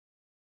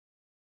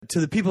To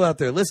the people out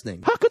there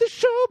listening, How could the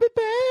show be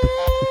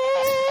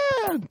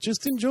bad?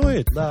 just enjoy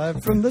it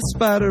live from the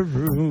Spider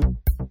Room.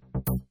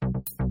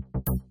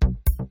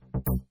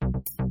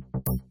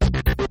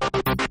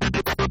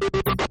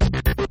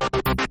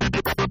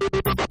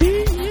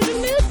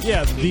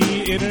 Yeah,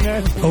 the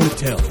internet.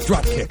 Ponytail,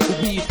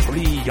 dropkick. We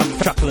three young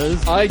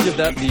chucklers. I give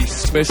that the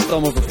Swiss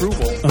thumb of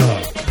approval.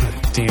 Oh,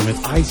 God damn it.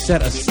 I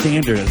set a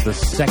standard as the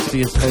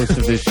sexiest host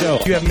of this show.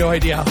 You have no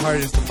idea how hard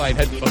it is to find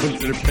headphones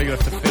that are big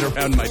enough to fit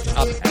around my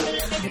top hat.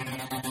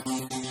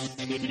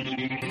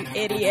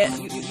 Idiot,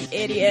 you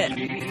idiot,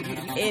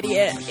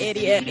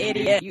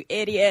 you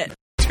idiot.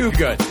 Too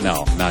good.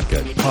 No, not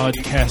good.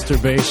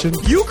 Podcasturbation.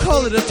 You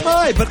call it a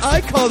tie, but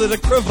I call it a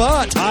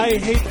cravat. I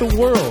hate the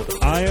world.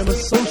 I am a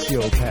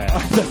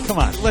sociopath. Come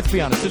on, let's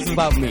be honest. This is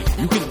about me.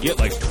 You can get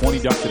like 20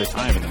 ducks at a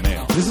time in the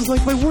mail. This is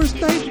like my worst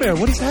nightmare.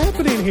 What is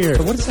happening here?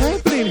 What is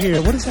happening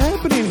here? What is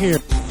happening here?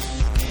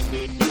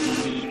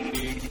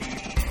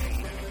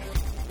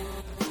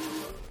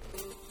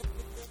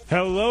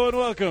 Hello and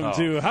welcome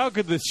to How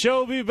Could the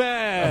Show Be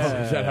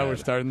Bad? Is that how we're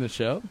starting the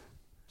show?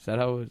 Is that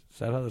how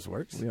this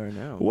works? We are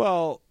now.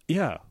 Well,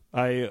 yeah.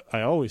 I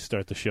always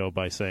start the show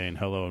by saying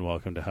hello and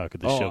welcome to How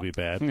Could the Show Be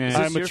Bad. Yeah. Is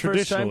I'm a your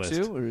first time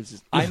traditionalist. too, or is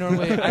it... I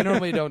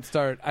normally don't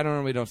start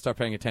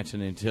paying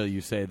attention until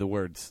you say the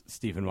words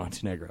Stephen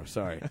Montenegro.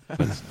 Sorry.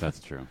 That's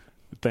true.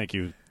 Thank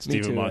you,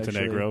 Stephen too,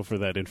 Montenegro, actually. for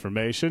that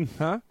information.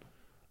 Huh?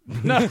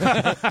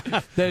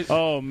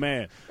 Oh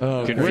man,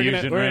 Confusion we're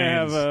gonna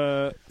reigns.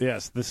 have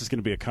yes. This is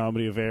gonna be a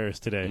comedy of errors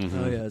today.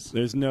 Oh, yes.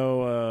 There's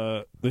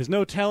no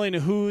telling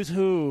who's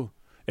who,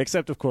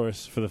 except of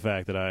course for the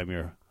fact that I'm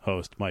your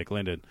host, Mike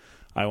Linden.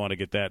 I want to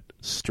get that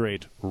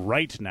straight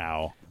right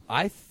now.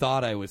 I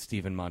thought I was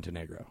Stephen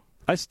Montenegro.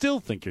 I still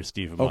think you're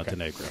Stephen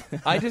Montenegro.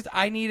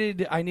 I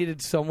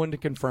needed someone to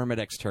confirm it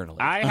externally.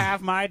 I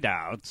have my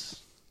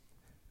doubts.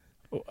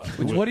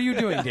 What are you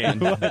doing, Dan?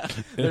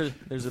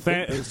 There's a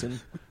third person.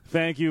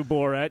 Thank you,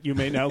 Borat. You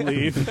may now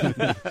leave.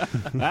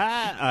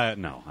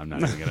 No, I'm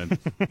not going to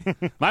get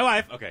in. My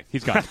wife. Okay,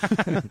 he's gone.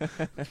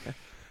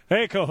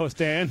 Hey, co-host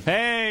Dan.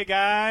 Hey,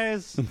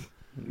 guys.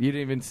 You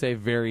didn't even say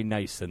very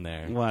nice in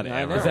there.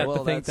 Whatever. Is that Well,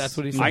 the thing? that's- That's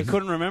what he said. I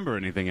couldn't remember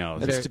anything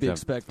else. That's to be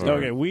except expected. for-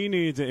 Okay, we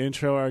need to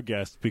intro our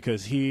guest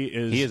because he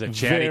is a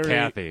chatty very-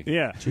 Cathy.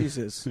 Yeah.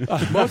 Jesus.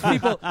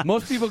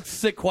 Most people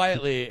sit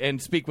quietly and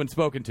speak when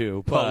spoken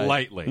to, but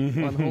Politely.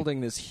 I'm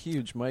holding this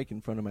huge mic in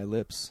front of my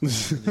lips. I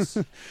just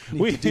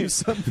need to do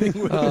something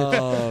with it.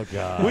 oh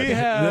god, We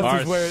have Our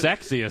This is where-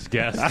 sexiest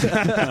guest.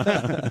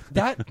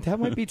 that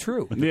might be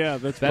true. Yeah,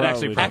 that's That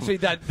probably actually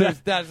Actually,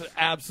 that's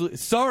absolutely.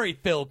 Sorry,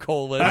 Phil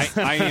Colas.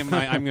 I'm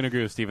going to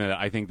agree with Stephen that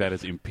I think that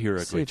is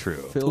empirically Say true.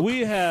 Phil,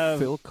 We have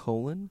Phil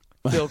Colon.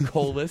 Phil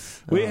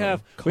Colas. we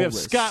have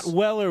Colas. Scott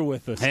Weller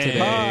with us Hey. today.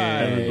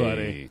 Hi.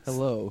 Everybody,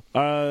 Hello.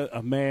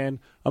 a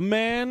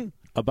man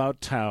about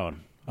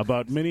town,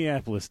 about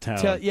Minneapolis town.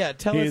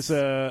 Tell he's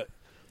us.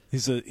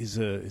 He's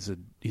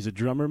a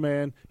drummer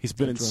man. He's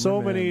been in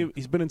so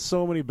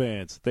many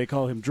bands. They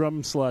call him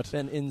Drum Slut.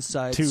 Been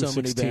inside so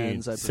many 216.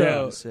 bands, I So,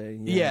 prefer to say.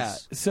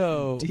 Yes. Yeah.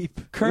 So Deep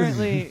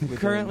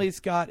currently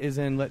Scott is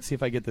in. Let's see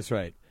if I get this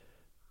right.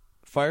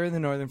 Fire in the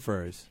Northern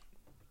Firs,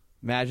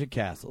 Magic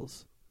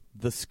Castles,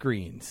 The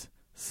Screens,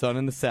 Sun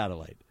and the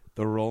Satellite,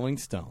 The Rolling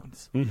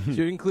Stones. So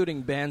you're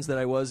including bands that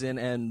I was in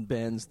and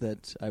bands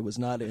that I was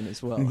not in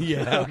as well.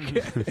 Yeah.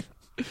 Okay.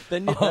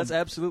 Then that's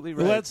absolutely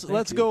right. Let's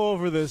Thank you. go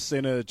over this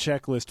in a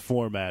checklist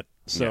format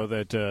so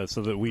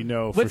that we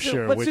know for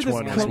sure let's which do this,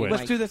 one was which.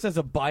 Let's do this as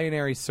a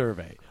binary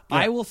survey. Yeah.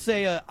 I will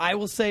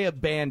say a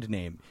band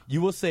name.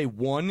 You will say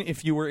 1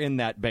 if you were in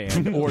that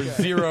band, or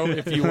 0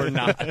 if you were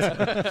not.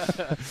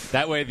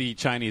 That way the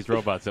Chinese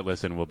robots that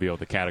listen will be able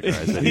to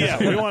categorize it. Yeah,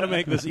 we want to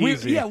make this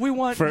easy. we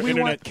want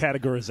internet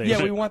categorization.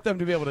 Yeah, we want them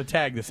to be able to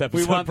tag this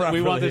episode. We want this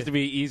to properly.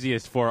 be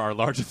easiest for our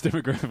largest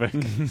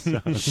demographic. So,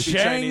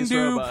 Chinese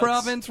Chengdu robots.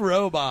 Province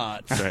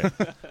robots. right.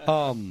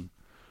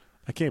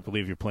 I can't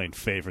believe you're playing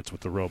favorites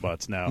with the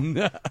robots now.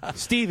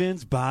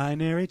 Steven's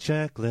binary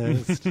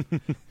checklist.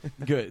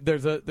 Good.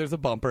 There's a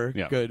bumper.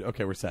 Yeah. Good.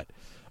 Okay, we're set.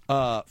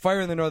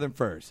 Fire in the Northern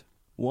Firs.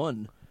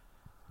 1.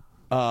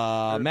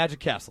 Magic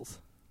Castles.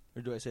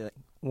 Or do I say like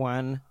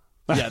 1?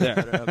 Yeah,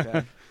 there.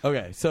 Okay.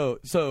 Okay. So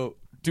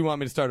do you want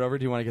me to start over?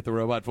 Do you want to get the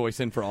robot voice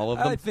in for all of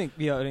them? I think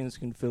the audience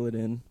can fill it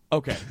in.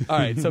 Okay. All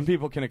right. Some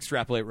people can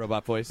extrapolate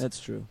robot voice. That's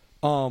true.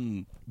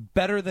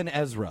 Better than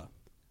Ezra.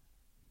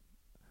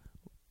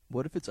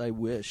 What if it's I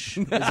wish?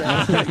 Is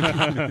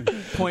that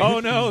point?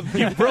 Oh no,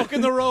 you've broken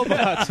the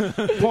robot.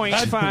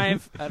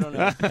 0.5. I don't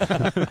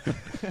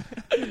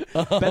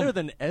know. Better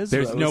than Ezra.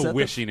 There's Was no that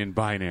wishing in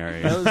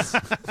binary.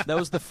 that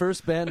was the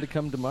first band to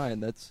come to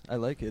mind. I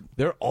like it.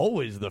 They're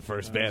always the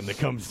first band that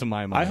comes to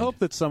my mind. I hope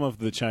that some of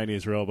the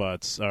Chinese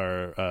robots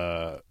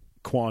are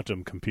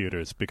quantum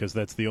computers, because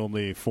that's the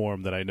only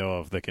form that I know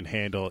of that can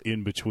handle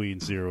in between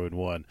 0 and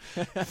 1.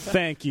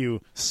 Thank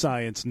you,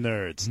 science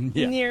nerds.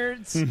 Yeah.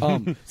 Nerds.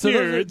 So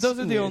Nerds. those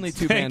are the only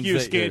two Thank bands. you,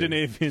 that you're-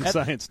 Scandinavian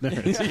science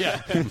nerds.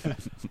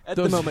 At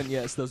Those- the moment,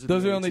 yes. Those are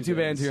Those the are only two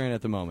bands here. you're in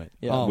at the moment.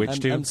 Yeah. Which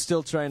two? I'm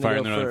still trying to Fire go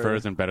in the Northern for...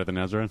 Furs and Better Than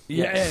Ezra.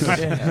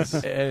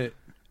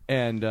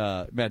 And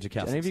Magic Do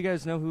Castle. any of you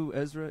guys know who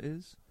Ezra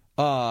is?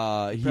 He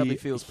Probably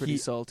feels pretty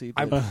salty.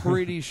 I'm But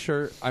pretty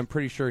sure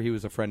he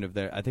was a friend of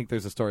theirs. I think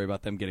there's a story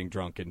about them getting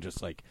drunk and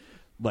just like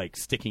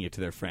sticking it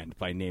to their friend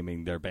by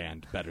naming their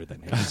band Better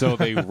Than Him. So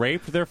they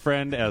raped their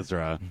friend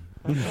Ezra.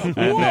 And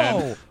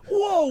then,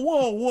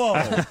 Whoa!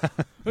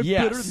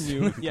 Yes. better than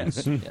you.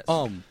 Yes.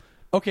 yes.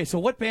 Okay, so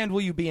what band will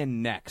you be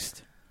in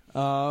next?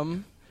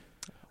 Um,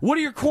 What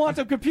do your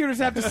quantum computers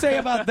have to say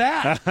about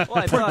that? I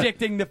thought-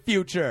 Predicting the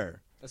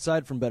future.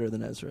 aside from Better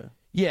Than Ezra,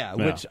 Yeah,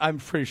 Yeah. which I'm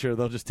pretty sure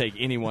they'll just take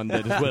anyone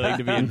that is willing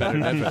to be in Better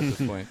Than Ezra at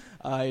this point.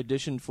 I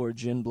auditioned for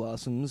Gin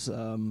Blossoms.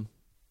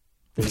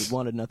 They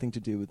wanted nothing to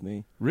do with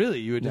me. Really?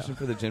 You auditioned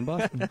for the Gin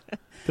Blossom?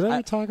 Did I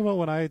ever talk about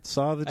when I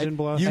saw the Gin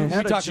Blossom? You- I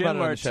had we a talked gin about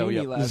it on the show,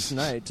 martini yep. last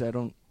night. I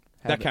don't.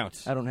 Have That it-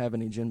 counts. I don't have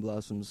any Gin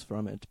Blossoms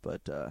from it,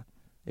 but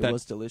it That-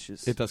 was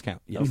delicious. It does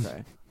count. Yes.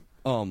 Okay.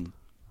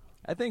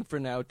 I think for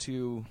now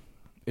 2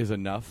 Is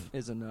enough.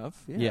 is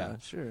enough. Yeah, Yeah.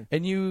 sure.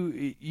 And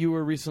you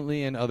were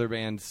recently in other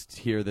bands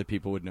here that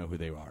people would know who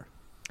they are.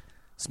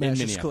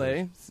 Smash's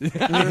Clay.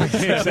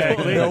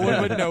 Exactly. No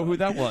one would know who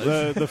that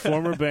was. The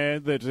former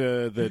band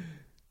that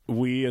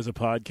we as a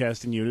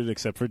podcasting unit,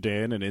 except for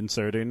Dan and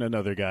inserting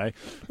another guy,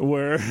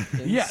 were.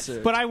 Yes,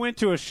 Insert. but I went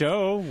to a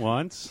show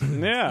once.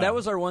 Yeah. that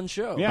was our one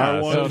show. Yeah,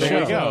 Our one so there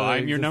you show. go.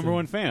 I'm your number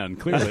one fan,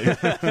 clearly.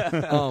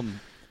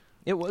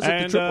 It was at the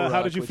And Triple how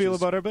Rock, did you which feel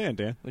is- about our band,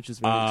 Dan? Which is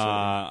very exciting.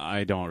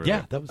 I don't remember.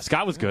 Yeah, that was-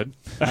 Scott was good.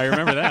 I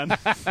remember that.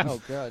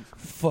 Oh God,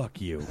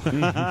 Fuck you.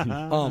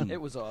 it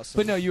was awesome.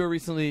 But no, you were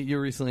recently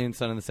in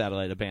Sun on the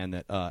Satellite, a band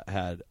that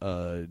had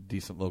a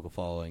decent local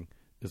following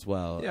as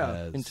well. yeah,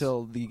 as...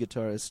 until the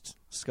guitarist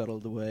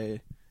scuttled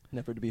away,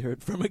 never to be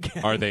heard from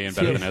again. Are they in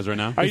Better Than Ezra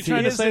now? Are you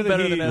trying to is say in that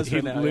Better he, Than Ezra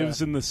he now, lives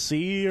yeah. in the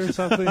sea or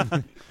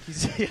something?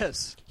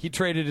 Yes. he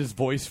traded his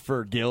voice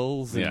for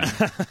gills. And, Yeah.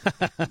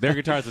 Their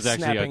guitarist was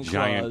actually Snapping a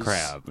giant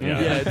claws. crab.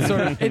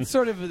 yeah. It's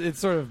sort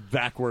of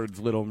backwards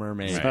Little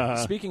Mermaid. Right.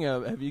 Speaking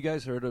of, have you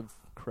guys heard of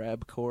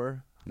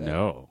crabcore? That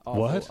No.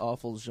 awful, What?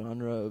 awful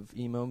genre of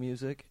emo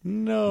music?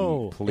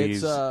 No.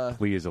 Please, It's,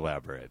 please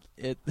elaborate.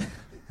 It.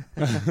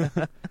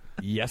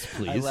 Yes,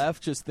 please. I laugh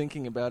just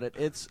thinking about it.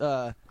 It's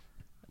a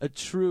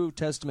true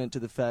testament to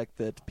the fact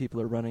that people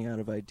are running out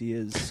of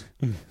ideas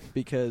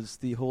because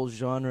the whole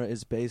genre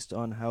is based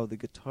on how the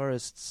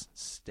guitarists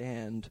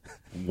stand.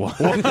 What?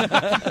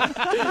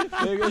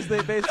 Because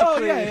they basically. Oh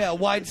yeah,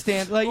 wide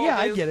stand. Like Well,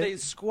 I they- get They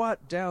it.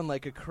 squat down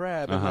like a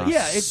crab and Uh-huh. like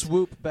Yeah, it's-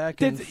 swoop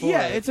back and forth.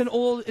 Yeah, it's an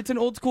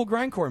old school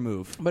grindcore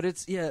move. But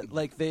it's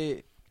like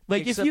they.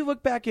 Like Except- if you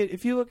look back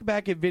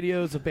at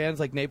videos of bands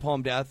like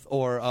Napalm Death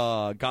or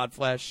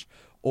Godflesh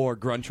or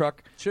Gruntruck,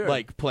 Sure.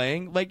 like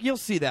playing, like you'll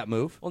see that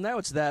move. Well, now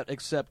it's that,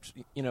 except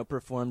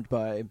performed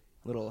by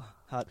little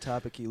hot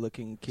topicy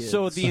looking kids.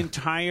 So the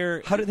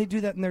entire How do they do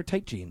that in their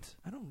tight jeans?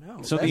 I don't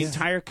know. So the That's-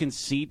 entire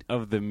conceit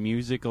of the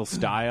musical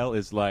style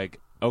is like,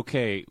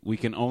 okay, we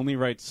can only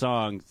write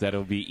songs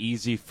that'll be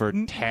easy for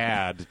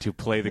Tad to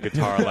play the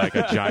guitar like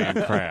a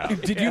giant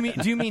crab. Do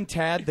you mean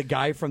Tad, the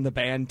guy from the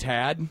band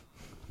Tad?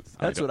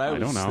 That's what I was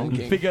don't know.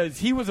 thinking. Because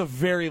he was a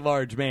very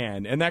large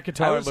man, and that I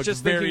guitar was looked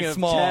just very thinking of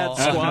small.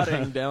 Chad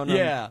squatting down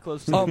yeah,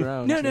 close to the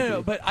ground.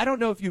 No. But I don't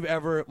know if you've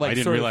ever like. I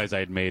didn't sort of- realize I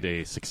had made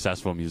a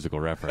successful musical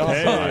reference.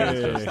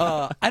 Hey.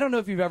 I don't know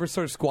if you've ever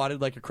sort of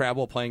squatted like a crab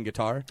while playing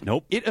guitar.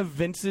 Nope. It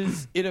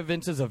evinces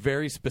a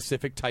very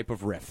specific type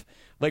of riff.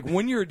 Like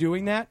when you're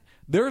doing that,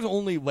 there's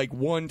only like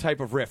one type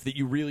of riff that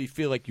you really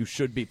feel like you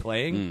should be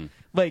playing.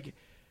 Like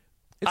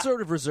It's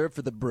sort of reserved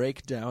for the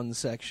breakdown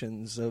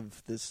sections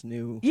of this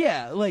new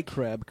yeah, like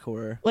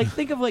crabcore.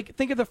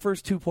 think of the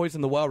first 2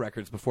 Poison the Well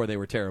records before they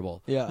were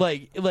terrible. Yeah.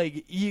 Like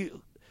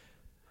you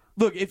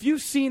look, if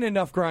you've seen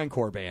enough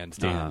grindcore bands,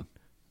 Dan, Uh-huh.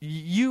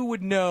 you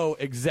would know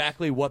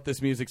exactly what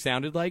this music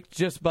sounded like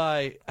just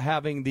by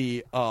having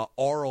the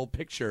oral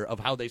picture of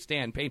how they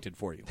stand painted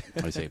for you.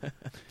 I see.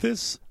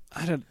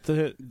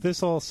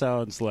 This all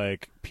sounds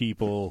like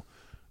people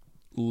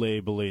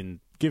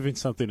giving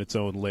something its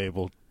own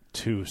label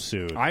too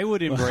soon. I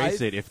would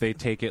embrace it if they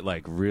take it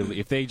like really,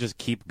 if they just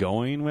keep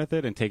going with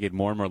it and take it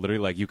more and more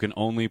literally. Like you can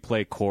only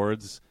play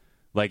chords,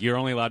 like you're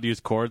only allowed to use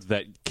chords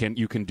that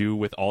you can do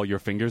with all your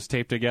fingers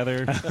taped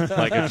together,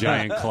 like a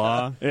giant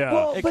claw. Yeah.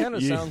 Well, It but- kind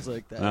of sounds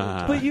like that.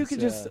 Uh-huh. But you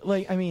could Yeah. just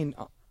like I mean,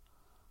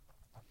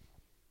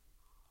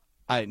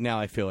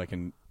 I feel like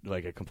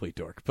a complete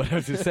dork. But I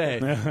was just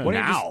saying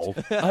Now,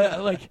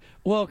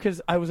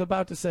 because I was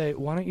about to say,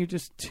 why don't you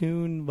just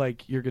tune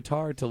like your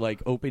guitar to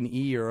like open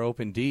E or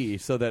open D,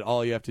 so that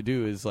all you have to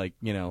do is like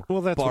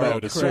Well, that's what I borrow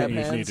would crab assume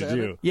you hands need to at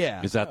do. it?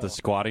 Yeah, is that the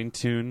squatting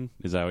tune?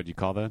 Is that what you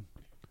call that?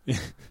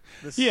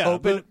 Yeah,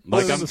 Open-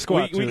 Like the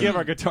squat we tune. give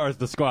our guitars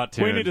the squat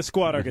tune. We need to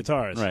squat our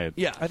guitars. right?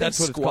 yeah, I think that's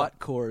what it's called. squat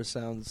core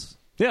sounds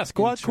Yeah,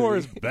 squatcore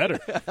is better.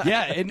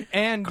 Yeah,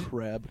 and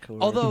Crabcore.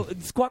 although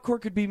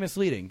squatcore could be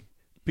misleading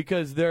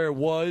because there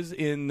was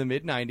in the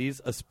mid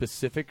 '90s a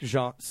specific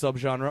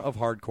subgenre of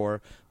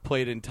hardcore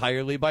played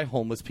entirely by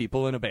homeless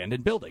people in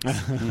abandoned buildings.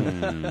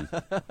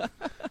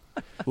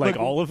 Like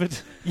all of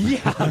it.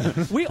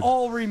 Yeah, we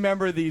all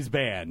remember these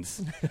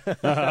bands.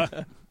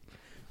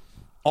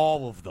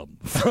 All of them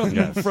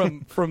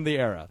from the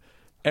era.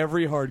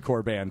 Every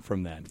hardcore band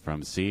from then.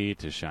 From sea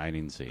to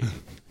shining sea.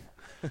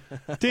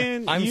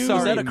 Dan, I'm is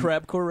sorry. that a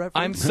Crabcore reference?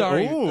 I'm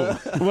sorry. Ooh.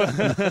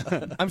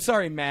 I'm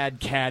sorry, Mad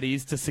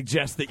Caddies, to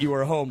suggest that you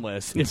were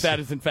homeless, if that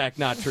is in fact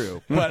not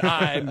true. But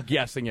I'm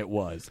guessing it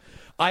was.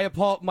 My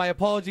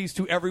apologies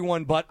to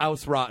everyone but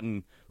Aus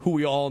Rotten, who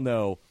we all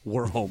know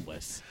were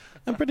homeless.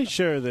 I'm pretty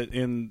sure that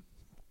in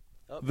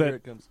Oh, that here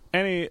it comes.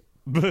 any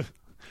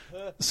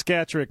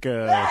Scatric.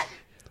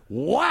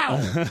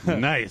 Wow.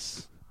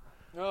 Nice.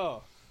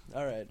 Oh,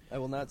 all right. I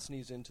will not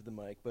sneeze into the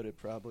mic, but it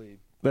probably.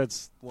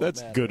 That's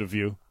matter. good of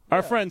you. Our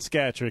Yeah. friend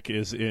Scatric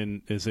is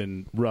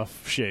in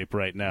rough shape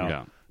right now.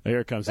 Yeah. Here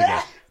it comes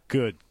again.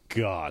 Good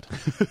God.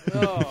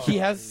 Oh, He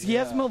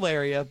has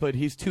malaria, but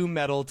he's too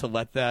metal to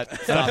let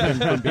that stop him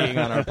from being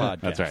on our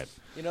podcast. That's right.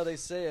 You know, they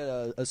say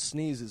a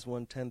sneeze is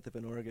 1/10 of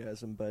an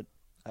orgasm, but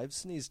I've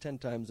sneezed 10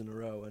 times in a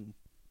row, and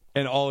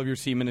And all of your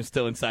semen is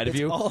still inside of it's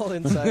you? all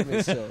inside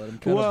me still. And I'm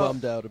kind Well, of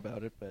bummed out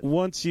about it, but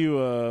Once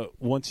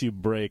you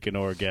break an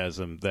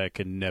orgasm, that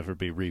can never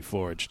be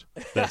reforged.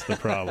 That's the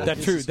problem. That's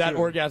This true. is That true.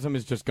 orgasm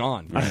is just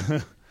gone.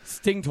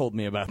 Sting told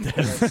me about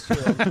this. that's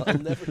true. I'll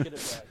never get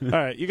it back. All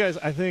right, you guys.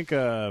 I think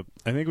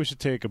we should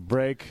take a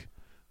break.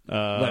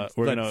 Let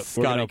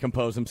Scotty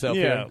compose himself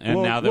yeah, here. And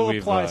we'll, now that we'll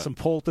we've, apply some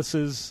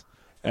poultices,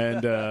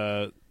 and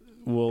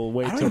we'll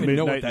wait I don't till even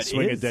know what midnight and that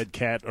swing a is. dead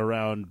cat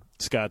around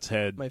Scott's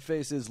head, My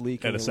face is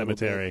leaking At a little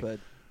cemetery. bit,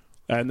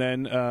 and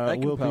then but I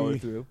can we'll power be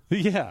through.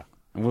 yeah.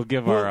 And we'll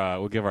give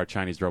our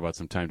Chinese robot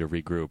some time to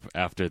regroup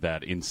after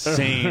that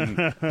insane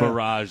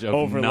barrage of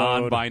Overload.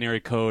 non-binary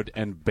code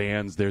and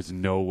bands there's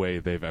no way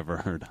they've ever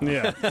heard of.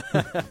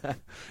 Yeah.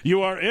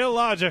 You are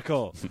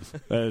illogical.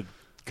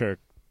 Kirk.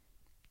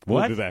 What?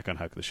 We'll be back on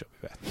Huck the Show.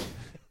 Be back.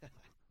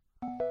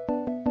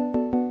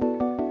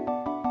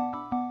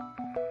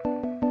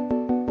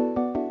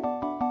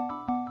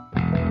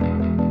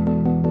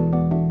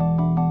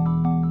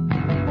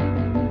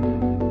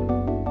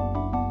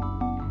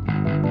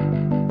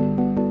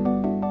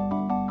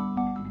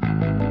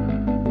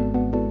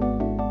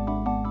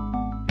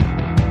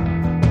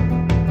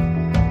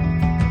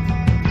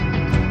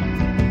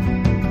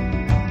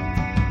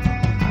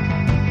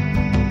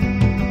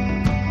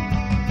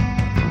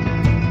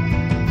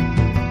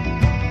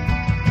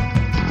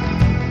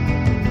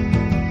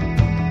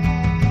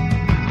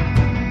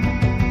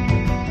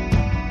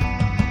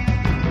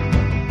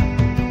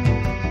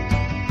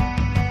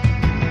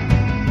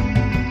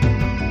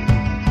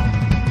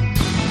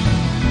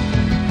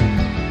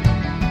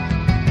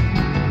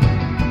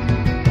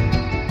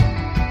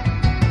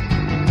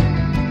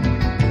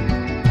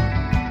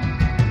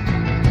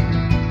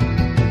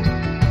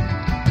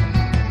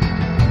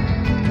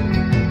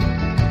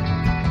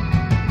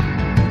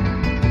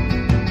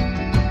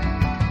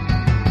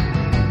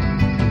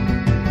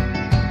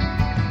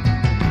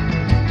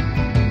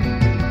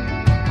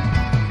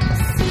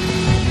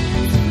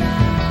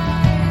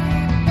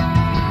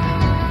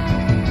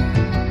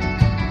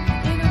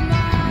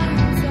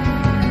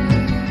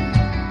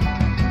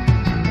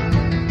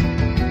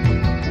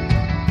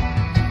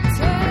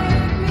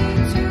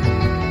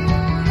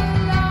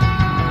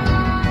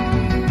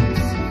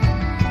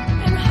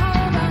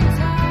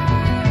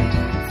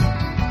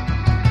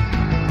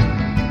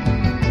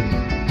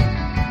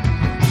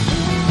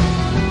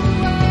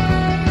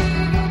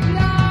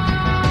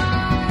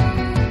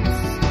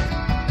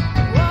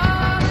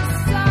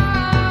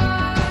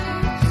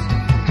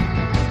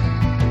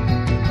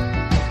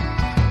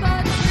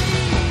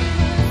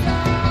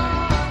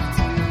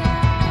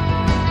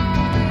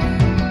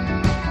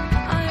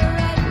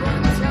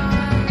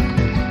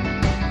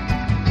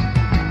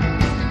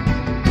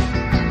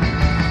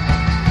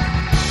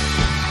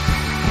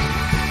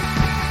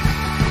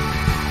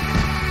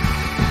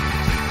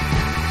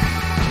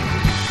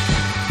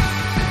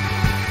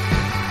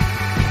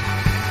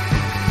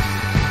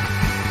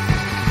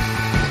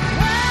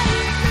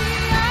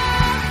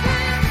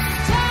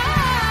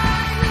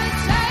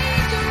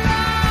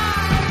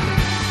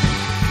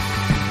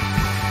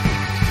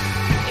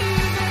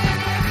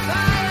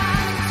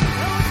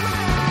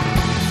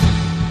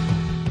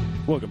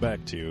 Welcome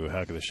back to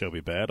How Could the Show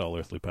Be Bad? All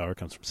earthly power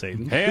comes from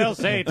Satan. Hail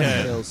Satan!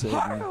 Hail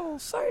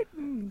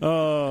Satan.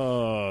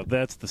 Oh,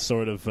 that's the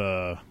sort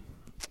of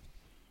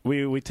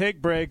we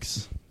take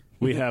breaks.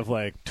 We have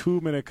like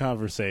 2-minute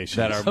conversations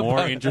that are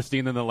more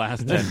interesting than the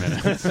last 10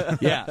 minutes.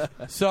 Yeah.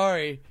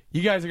 Sorry.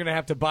 You guys are going to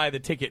have to buy the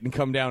ticket and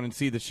come down and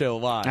see the show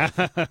live.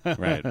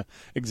 Right.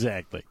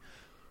 Exactly.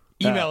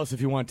 Email us if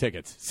you want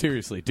tickets.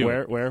 Seriously, do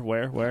it.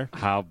 Where?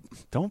 How?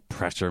 Don't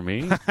pressure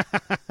me.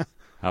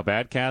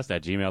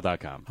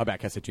 Howbadcast@gmail.com.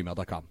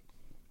 Howbackcast@gmail.com.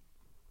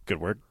 Good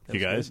work, you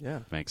That's guys. right, yeah.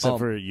 Makes Except sense.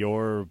 for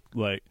your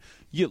look.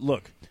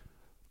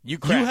 You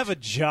You have a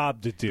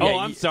job to do. Oh,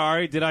 I'm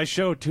sorry. Did I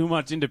show too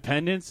much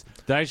independence?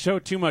 Did I show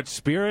too much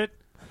spirit?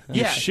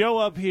 You Yeah. show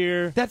up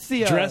here That's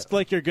the, dressed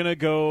like you're gonna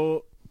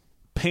go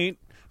paint,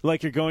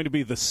 like you're going to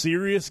be the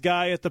serious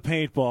guy at the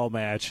paintball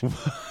match.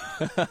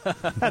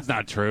 That's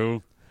not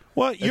true.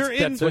 Well, you're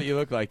in. That's what you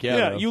look like, yeah.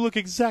 yeah, though. you look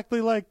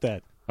exactly like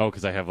that. Oh,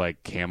 because I have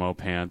like camo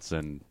pants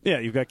and Yeah,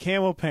 you've got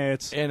camo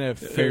pants. in a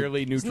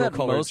fairly Isn't neutral that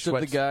colored most of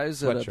the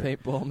guys at a sweatshirt.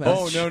 paintball match?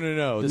 Oh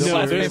no! The The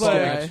last serious paintball guy?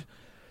 match.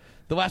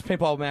 The last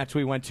paintball match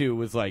we went to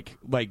was like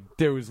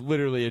there was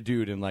literally a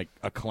dude in like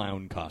a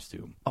clown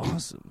costume.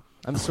 Awesome.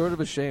 I'm sort of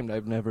ashamed.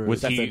 I've never.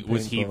 was done he the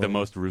paintball.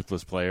 most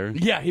ruthless player?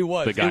 Yeah, he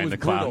was. The guy It in was the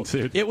clown brutal.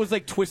 suit. It was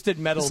like Twisted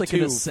Metal Just like an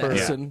 2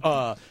 assassin.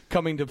 for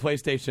coming to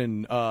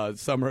PlayStation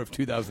summer of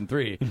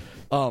 2003.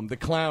 The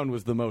clown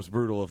was the most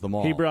brutal of them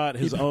all. He brought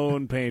his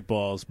own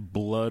paintballs,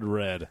 blood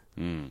red,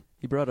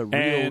 He brought a real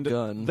and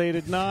gun. they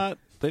did not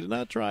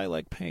dry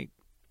like paint.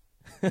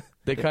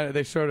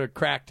 they sort of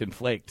cracked and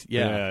flaked.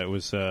 Yeah. It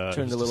was turned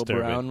it was a little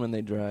disturbing. brown when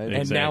they dried.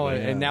 And now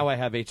Exactly. now I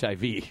have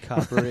HIV.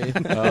 Coppery.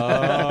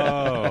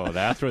 Oh,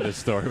 that's where this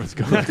story was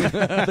going.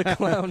 The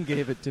clown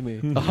gave it to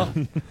me.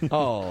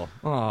 Oh.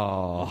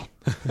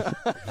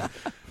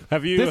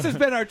 Have you? This has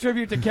been our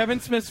tribute to Kevin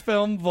Smith's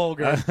film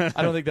Vulgar.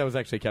 I don't think that was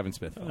actually Kevin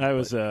Smith. I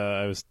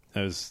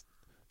was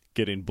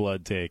getting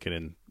blood taken,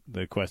 and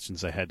the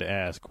questions I had to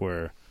ask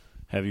were: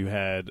 have you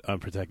had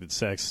unprotected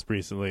sex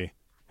recently?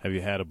 Have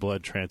you had a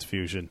blood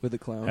transfusion? With a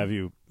clown. Have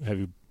you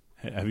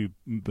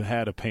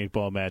had a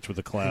paintball match with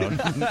a clown?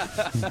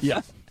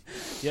 Yeah.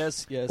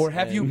 Yes, yes. Or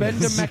have you and- been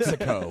to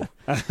Mexico?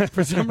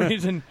 For some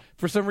reason,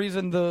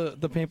 the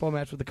paintball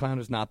match with the clown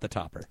is not the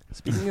topper.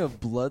 Speaking of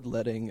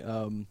bloodletting,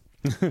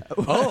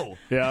 Oh,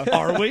 Yeah.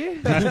 are we?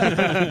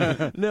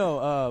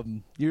 no,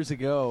 years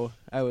ago,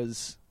 I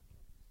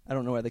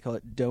don't know why they call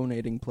it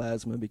donating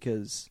plasma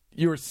because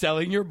You were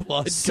selling your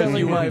blood because selling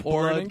you my were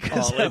poor blood in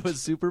because I college.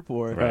 was super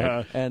poor.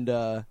 Right. And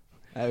I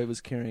was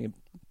carrying a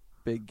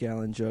big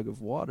gallon jug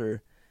of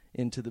water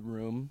into the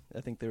room. I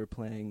think they were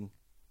playing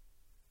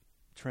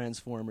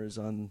Transformers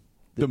on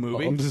The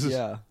movie?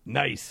 Yeah,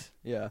 Nice.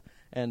 yeah.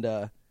 And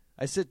I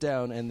sit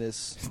down and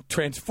this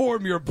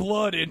Transform your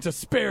blood into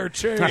spare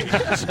change.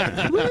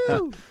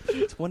 woo,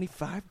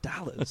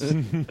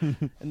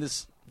 $25. And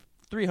this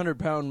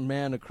 300-pound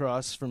man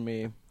across from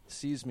me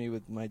sees me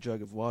with my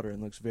jug of water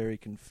and looks very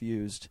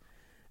confused.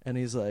 And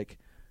he's like,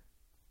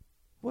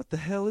 "What the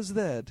hell is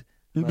that?"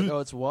 I'm like, "Oh,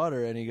 it's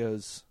water." And he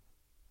goes,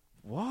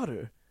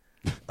 "Water?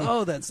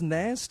 Oh, that's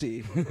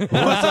nasty." I was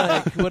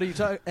like, "What are you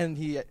talking?" And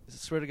he,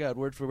 swear to God,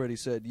 word for word, he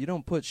said, "You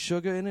don't put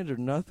sugar in it or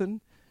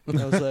nothing?" And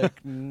I was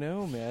like,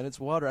 "No, man, it's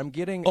water. I'm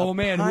getting Oh, a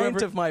man, pint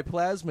whoever- of my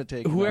plasma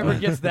taken Whoever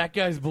out." gets that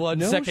guy's blood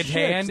No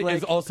secondhand shit,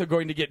 is like- also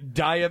going to get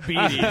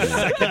diabetes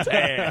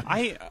secondhand.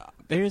 I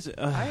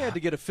I had to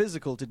get a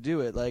physical to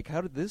do it. Like,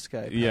 how did this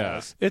guy pass?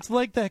 Yeah. It's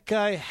like that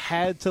guy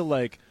had to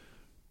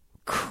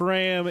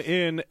cram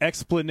in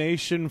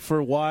explanation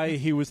for why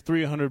he was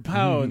 300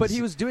 pounds. But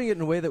he was doing it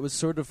in a way that was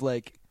sort of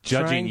like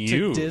Judging trying you.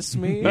 to diss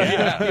me.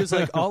 Yeah. He was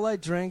like, "All I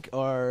drink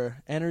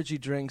are energy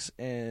drinks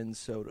and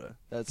soda."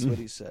 That's what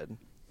he said.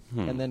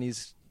 And then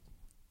he's,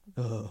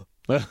 then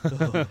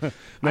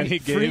free he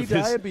gave his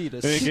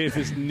diabetes. then he gave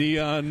his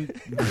neon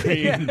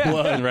green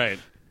blood. right.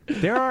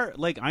 There are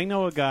I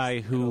know a guy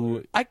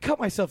who I cut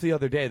myself the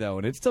other day though,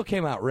 and it still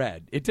came out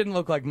red. It didn't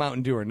look like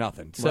Mountain Dew or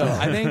nothing. So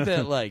I think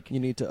that you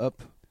need to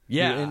up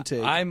your yeah,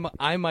 intake.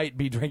 I might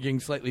be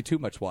drinking slightly too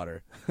much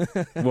water.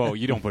 well,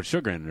 you don't put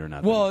sugar in it or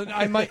nothing. Well,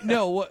 I might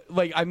no,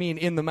 I mean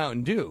in the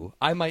Mountain Dew,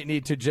 I might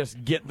need to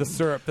just get the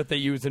syrup that they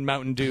use in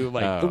Mountain Dew.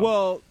 Oh.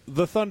 Well,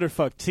 the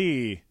Thunderfuck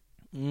tea,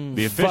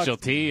 the official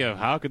tea of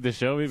how could this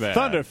show be bad?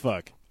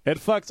 Thunderfuck. It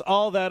fucks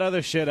all that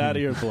other shit out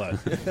of your blood,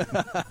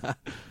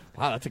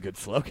 wow, that's a good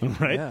slogan.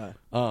 right? Yeah.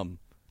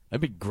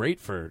 That'd be great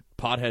for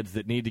potheads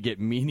that need to get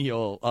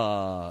menial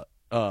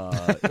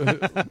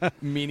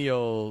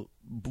menial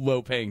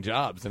low-paying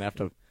jobs and have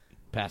to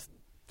pass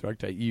drug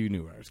test. You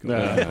knew where I was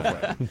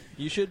going.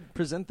 You should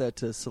present that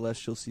to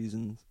Celestial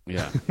Seasons.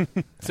 Yeah.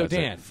 So That's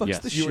Dan, it. Fucks Yes.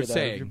 the You were shit out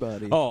saying- of your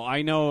body. Oh,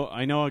 I know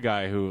a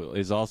guy who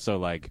is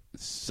also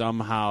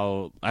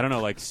somehow I don't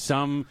know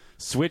some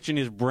switch in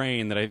his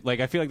brain that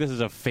I feel like this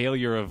is a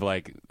failure of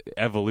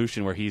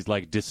evolution where he's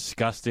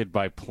disgusted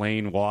by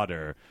plain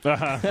water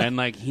and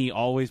he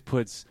always he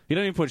doesn't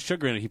even put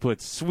sugar in it, he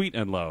puts sweet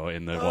and low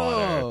in the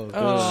water.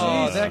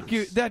 oh,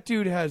 Jesus. that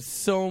dude has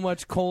so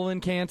much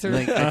colon cancer.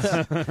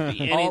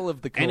 All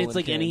of the and it's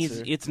colon and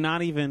cancer. it's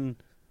not even.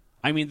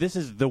 I mean, this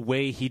is the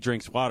way he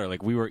drinks water.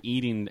 We were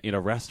eating in a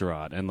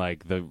restaurant, and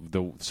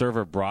the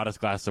server brought us a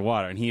glass of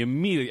water, and he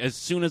immediately, as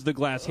soon as the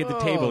glass hit the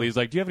table, he's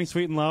like, "Do you have any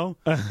sweet and low?"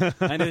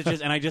 And it's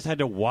just, and I just had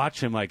to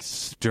watch him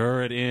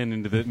stir it in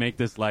and make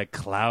this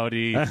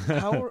cloudy.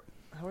 how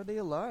are they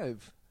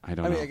alive? I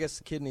don't I know. mean, I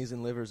guess kidneys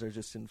and livers are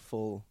just in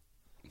full.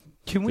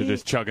 Can They're we?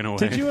 just chugging away.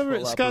 Did you ever,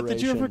 Full Scott?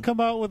 Did you ever operation. come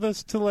out with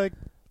us to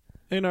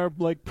in our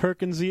like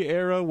Perkinsy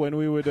era when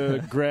we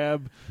would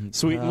grab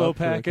sweet and low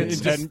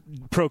packets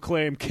and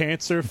proclaim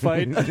cancer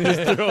fight and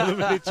just throw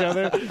them at each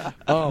other?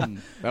 That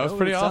was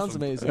pretty it awesome.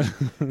 Sounds amazing.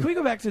 Can we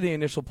go back to the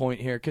initial point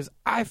here? Because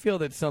I feel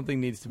that something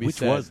needs to be Which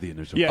said. was the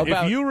initial? Yeah,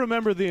 About- if you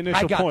remember the I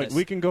initial got point, this.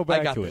 we can go I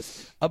back got to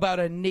this. it. About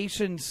a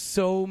nation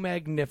so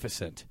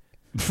magnificent,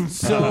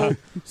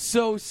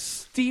 so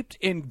steeped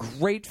in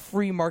great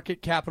free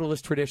market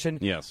capitalist tradition,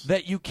 Yes.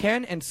 that you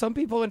can, and some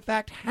people in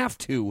fact have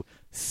to,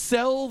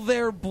 sell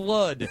their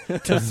blood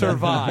to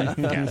survive.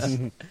 Yes.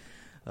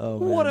 Oh,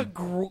 What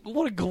man.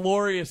 what a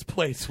glorious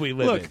place we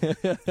live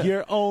in.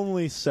 You're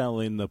only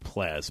selling the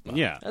plasma.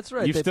 Yeah, That's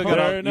right. You've They still pump-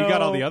 got all, There you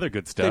got all no- the other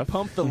good They stuff.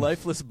 pump the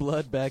lifeless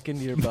blood back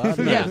into your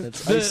body. Yeah, and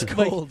it's the- ice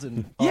cold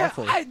and Yeah,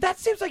 awful. that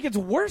seems like it's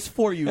worse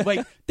for you.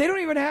 Like they don't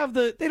even have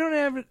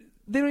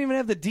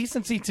the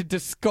decency to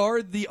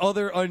discard the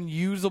other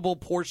unusable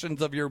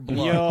portions of your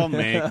blood. You'll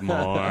make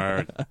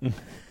more.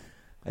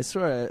 I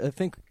swear, I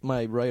think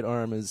my right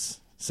arm is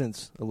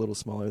since a little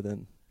smaller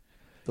than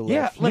the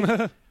Yeah, left.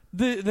 like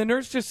the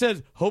nurse just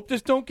says, "Hope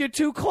this don't get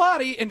too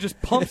clotty," and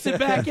just pumps it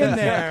back in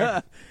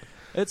there.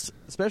 It's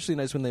especially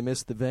nice when they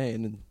miss the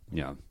vein and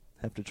Yeah.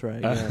 have to try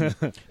again.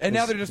 And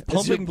now they're just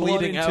As you're pumping blood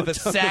bleeding into out the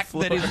on the sack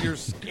floor. that is your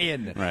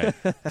skin. Right.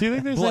 Do you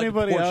think there's Blood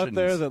anybody out portions.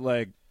 there that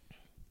like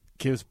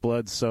gives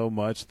blood so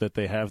much that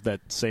they have that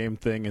same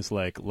thing as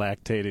like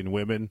lactating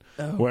women,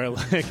 where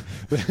like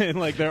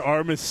like their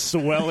arm is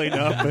swelling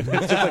up and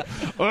it's just like,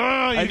 oh,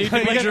 I you need to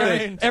gotta make get sure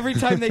drained. every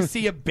time they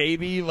see a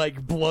baby,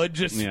 like blood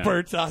just Yeah.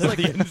 spurts out of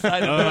the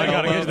inside Oh, of I their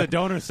gotta get to elbow. the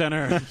donor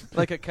center.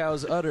 Like a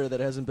cow's udder that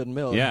hasn't been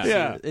milked. Yeah. So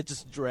Yeah. It's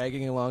just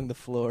dragging along the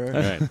floor.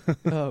 Right.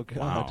 Oh, God.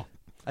 Wow.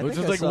 I Which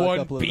think is I like saw a one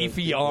couple of those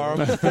beefy people arm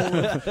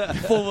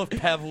full of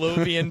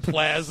Pavlovian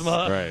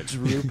plasma. Right.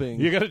 drooping.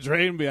 You gotta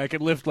drain me. I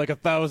can lift like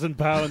 1,000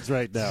 pounds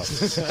right now.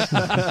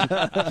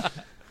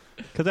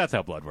 Because that's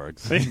how blood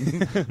works. Right?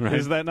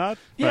 Is that not?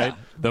 Yeah. Right?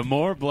 The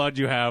more blood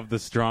you have, the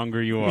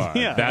stronger you are.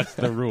 Yeah. That's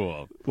the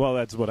rule. Well,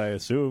 that's what I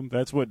assume.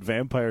 That's what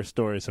vampire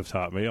stories have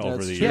taught me over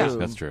That's the true. years. Yes,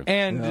 that's true.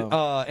 And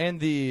Yeah. and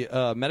the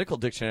medical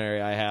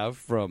dictionary I have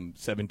from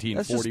That's just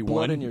 1741.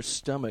 blood in your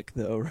stomach,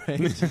 though, right?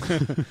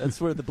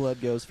 That's where the blood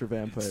goes for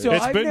vampires. So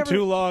It's I've been never-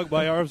 too long.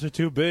 My arms are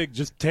too big.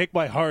 Just take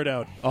my heart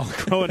out. I'll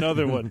grow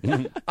another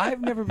one.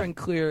 I've never been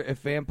clear if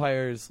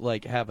vampires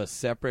like have a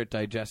separate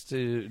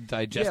digestinal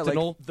yeah,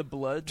 like the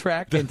blood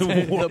tract, the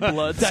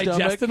blood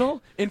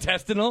stomach.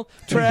 intestinal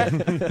tract.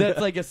 That's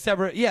like a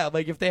separate. Yeah,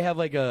 like if they have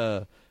like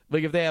a.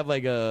 Like if they have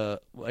like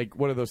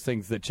one of those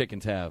things that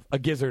chickens have, a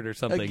gizzard or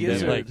something. A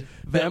gizzard. That, like,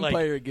 that, like-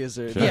 Vampire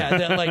gizzard. yeah,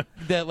 that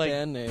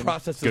Band name.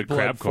 processes Good blood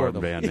crab for corn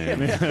them. band name.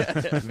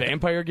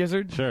 Vampire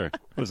gizzard. Sure.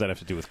 What does that have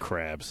to do with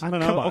crabs? I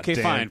don't know. Come on, Okay,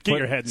 Dan. fine. Get Put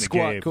your head in the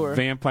squat game. core.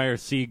 Vampire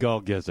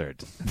seagull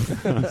gizzard.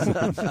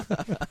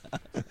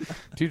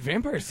 Dude,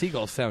 vampire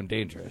seagulls sound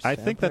dangerous. I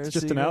think that's Vampire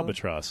just an seagull?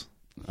 albatross.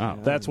 Oh.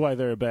 That's why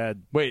they're a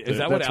bad. Wait, is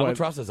that what that's why-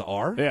 albatrosses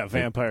are? Yeah,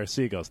 vampire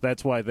seagulls.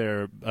 That's why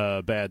they're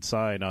a bad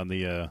sign on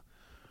the.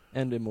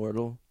 And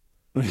immortal.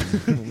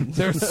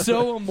 They're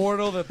so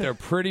immortal that they're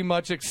pretty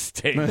much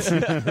extinct.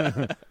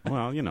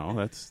 Well, you know,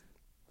 that's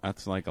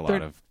like a They're-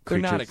 lot of they're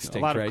creatures, not extinct, a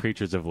lot right? of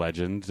creatures of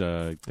legend.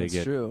 They That's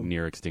get true.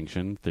 near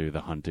extinction through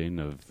the hunting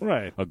of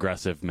Right.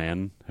 aggressive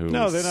men who.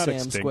 No, they're not Sam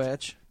extinct.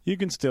 Squatch. You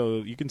can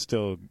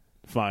still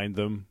find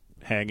them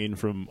hanging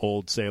from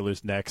old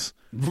sailors' necks,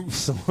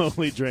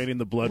 slowly draining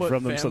the blood What,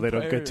 from them so they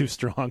don't vampire- get too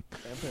strong.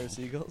 Vampire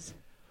seagulls.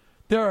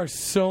 There's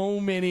so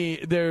many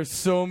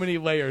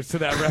layers to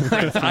that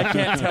reference. I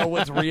can't tell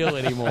what's real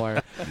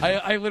anymore.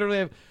 I literally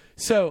have.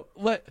 So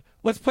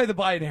let's play the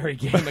binary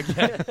game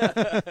again.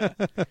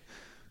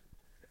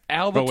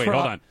 But wait,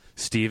 hold on.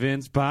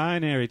 Steven's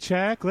binary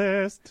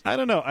checklist. I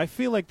don't know. I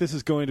feel like this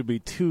is going to be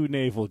too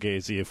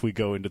navel-gazy if we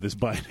go into this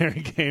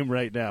binary game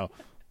right now.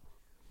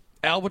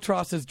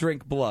 Albatrosses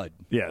drink blood.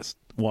 Yes,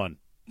 one.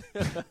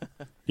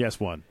 Yes,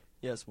 one.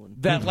 Yes, one.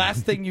 That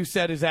last thing you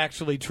said is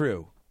actually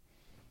true.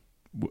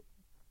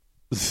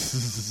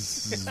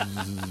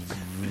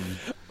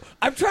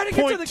 I'm trying to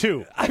get Point to the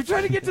two. I'm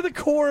trying to get to the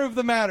core of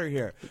the matter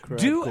here.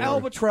 Do core.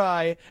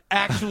 albatri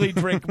actually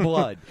drink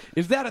blood?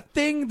 Is that a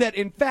thing that,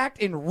 in fact,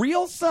 in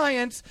real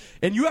science,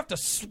 and you have to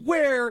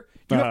swear,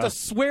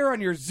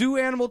 on your zoo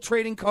animal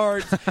trading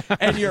cards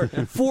and your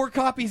 4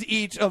 copies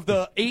each of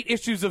the 8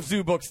 issues of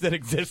zoo books that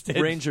existed,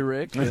 Ranger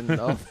Rick and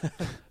all.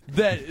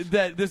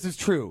 that this is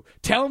true?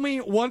 Tell me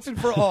once and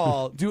for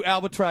all: do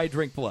albatri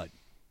drink blood?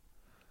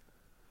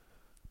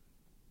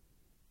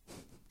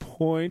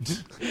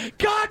 Point.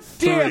 God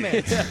damn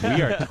it!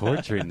 We are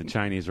torturing the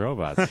Chinese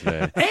robots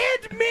today.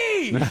 And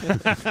me!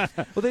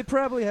 Well, they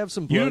probably have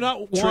some You blood do not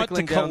want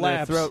trickling to down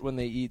collapse. their throat when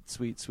they eat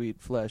sweet, sweet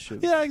flesh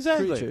of Yeah,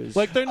 exactly. creatures.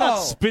 Like they're not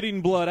Oh.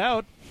 spitting blood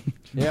out.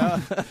 yeah.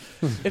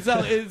 It's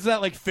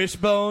not like fish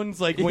bones,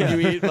 like when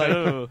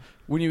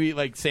you eat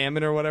like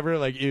salmon or whatever.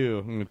 Like, ew,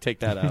 I'm gonna take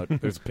that out.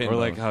 There's pin Or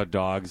like bone. how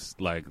dogs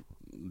like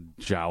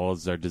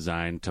jowls are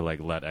designed to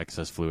like let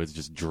excess fluids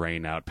just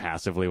drain out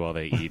passively while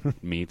they eat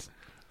meat.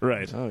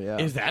 Right. Oh yeah.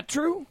 Is that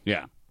true?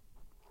 Yeah.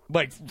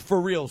 Like, for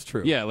real's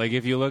true. Yeah, like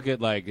if you look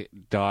at like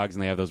dogs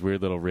and they have those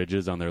weird little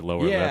ridges on their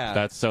lower lip,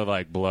 that's so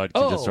like blood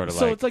can just sort of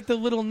so like. it's like the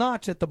little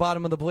notch at the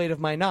bottom of the blade of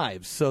my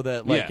knives, so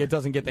that like Yeah. it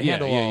doesn't get the Yeah,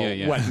 handle yeah, all yeah,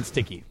 yeah. wet and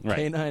sticky. Right.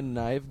 Canine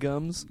knife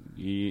gums.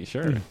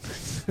 Sure.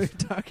 What are you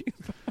talking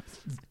about?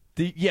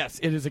 Yes,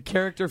 it is a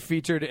character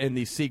featured in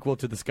the sequel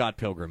to the Scott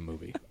Pilgrim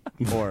movie,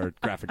 or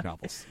graphic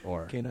novels,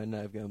 or Canine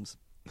knife gums.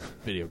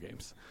 video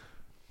games.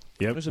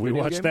 Yep, There's a we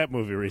video watched game? that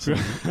movie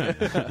recently.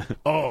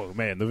 Oh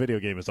man, the video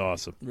game is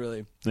awesome.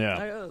 Really? Yeah.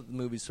 The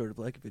movie's sort of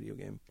like a video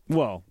game.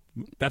 Well,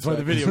 That's why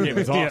the video game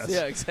is awesome. Yes.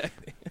 Yeah,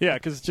 exactly. yeah,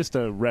 because it's just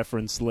a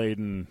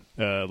reference-laden,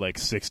 like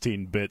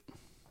 16-bit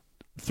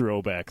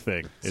throwback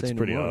thing. It's Say no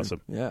pretty more.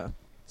 awesome. Yeah.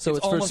 So It's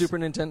it's for almost- Super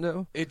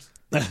Nintendo? It's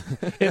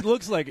It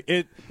looks like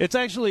it. It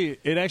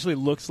actually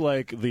looks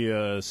like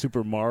the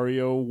Super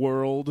Mario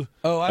World.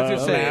 I was gonna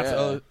say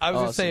yeah. I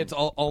was gonna say Awesome. it's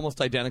almost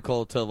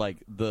identical to like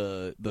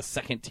the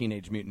second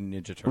Teenage Mutant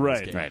Ninja Turtles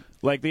Right, game. Right.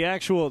 Like the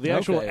actual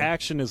Okay.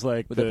 action is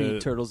like Would the that be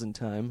Turtles in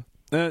Time?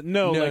 no,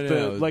 No, like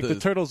no, the the-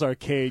 Turtles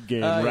arcade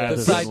game yeah, rather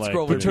the than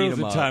side-scroller like beat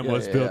 'em up. Yeah,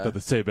 was yeah, built yeah. on the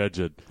same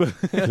engine, so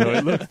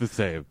it looks the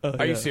same.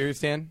 Are you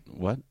serious, Dan?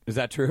 What? Is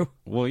that true?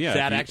 Well, yeah. Is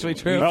that if you- actually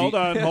true? Hold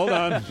on.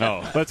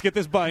 No, let's get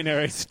this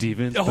binary.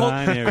 Steven's Hold-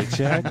 binary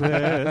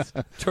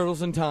checklist.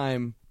 Turtles in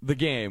Time, the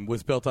game,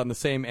 was built on the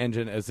same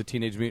engine as the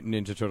Teenage Mutant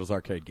Ninja Turtles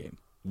arcade game.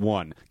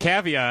 1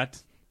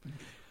 caveat.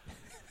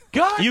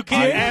 God, You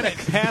can't add a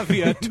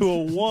caveat to a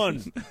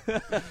 1.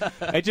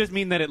 I just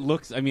mean that it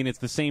looks. I mean, it's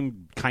the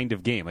same kind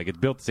of game. Like it's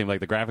built the same.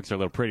 Like the graphics are a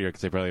little prettier because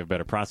they probably have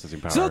better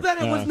processing power. So then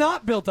it was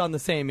not built on the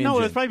same engine.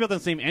 no, it's probably built on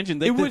the same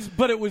engine. It was,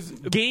 but it was.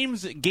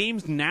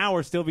 Games now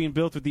are still being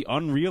built with the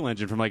Unreal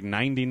Engine from like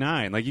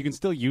 '99. Like you can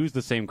still use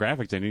the same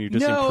graphics engine. You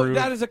just No, improve.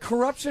 that is a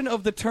corruption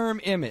of the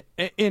term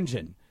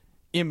engine.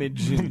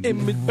 Image.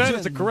 That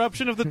is a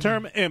corruption of the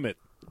term Emmett.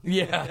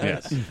 Yeah.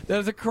 Yes. That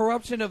is a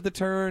corruption of the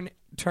term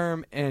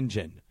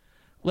engine.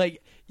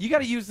 Like, you got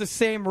to use the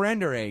same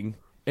rendering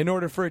in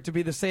order for it to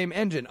be the same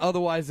engine.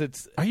 Otherwise,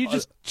 it's. Are you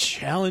just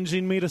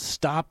challenging me to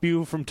stop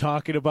you from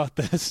talking about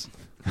this?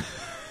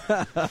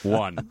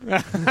 1.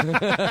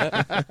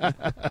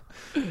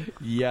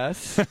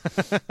 Yes. There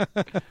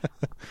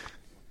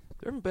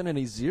haven't been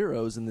any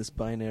zeros in this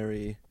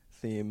binary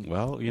theme.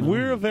 Well, you know,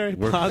 We're a very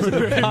we're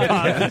positive.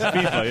 positive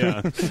people.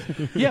 Yeah.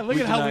 Yeah, look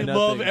at how we deny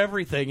love nothing.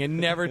 everything and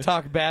never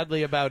talk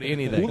badly about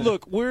anything. Well,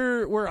 look,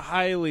 we're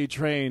highly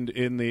trained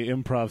in the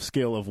improv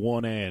skill of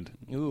one and.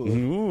 Ooh.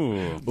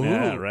 Ooh.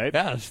 Yeah, right?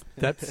 Yes,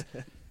 that's.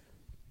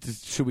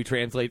 Should we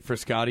translate for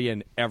Scotty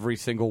and every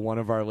single one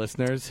of our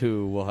listeners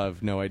who will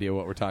have no idea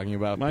what we're talking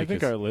about? I think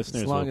because- our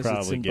listeners As long will as it's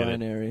probably in get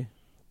binary. it.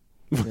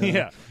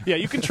 Yeah,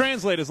 you can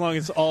translate as long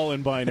as it's all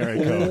in binary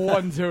code.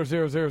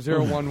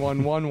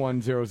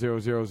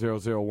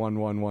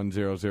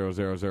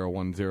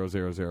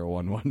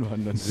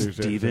 1000111100001110001000111.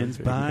 Steven's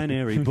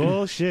binary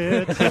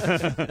bullshit.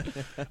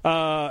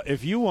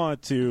 If you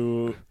want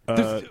to,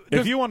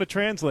 if you want to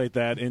translate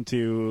that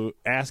into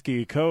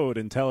ASCII code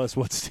and tell us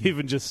what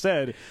Steven just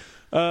said,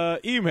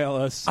 email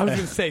us. I was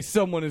going to say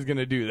someone is going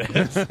to do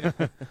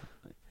that.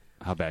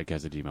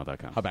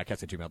 Howbadcast@gmail.com.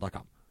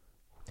 Howbadcast@gmail.com.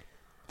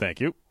 Thank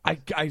you. I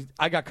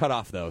got cut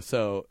off though,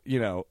 so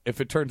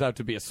if it turns out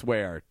to be a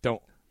swear,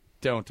 don't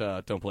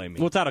blame me.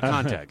 Well, it's out of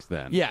context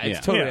then. yeah,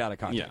 it's totally Yeah. out of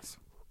context.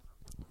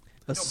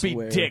 A Don't be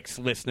swear. dicks,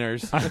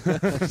 listeners. I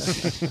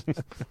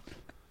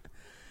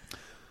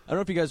don't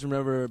know if you guys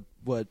remember,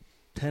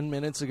 10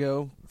 minutes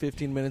ago,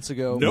 15 minutes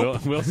ago,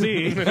 We'll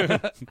see.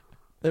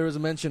 there was a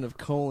mention of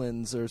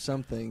colons or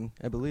something,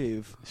 I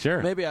believe.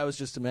 Sure. Maybe I was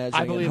just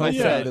imagining. I believe in I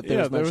hindsight said- that there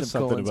was there mention was of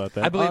something colons. about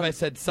that. I believe I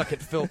said "suck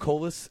it, Phil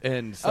Colas,"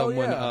 and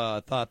someone yeah.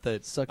 thought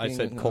that Sucking I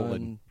said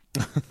colon.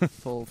 on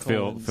full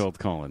colons. Filled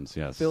Collins,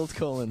 yes. Filled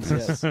colons,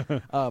 yes.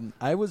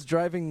 I was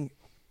driving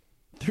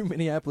through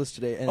Minneapolis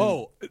today,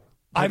 and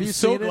I'm you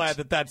so seen it? glad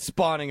that that's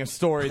spawning a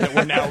story that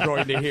we're now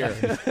going to hear.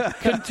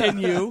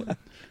 Continue.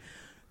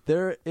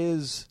 there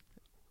is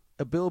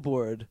a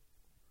billboard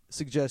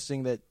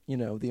suggesting that,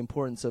 the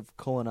importance of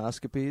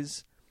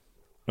colonoscopies,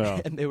 Oh.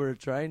 and they were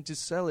trying to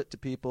sell it to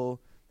people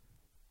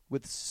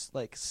with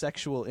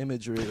sexual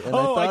imagery. And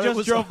Oh, I, I thought it just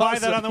was drove by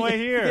that awesome. on the way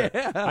here.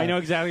 Yeah. I know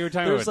exactly what you're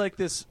talking There's about. like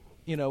this,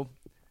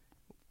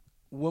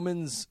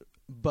 woman's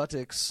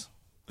buttocks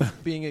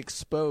being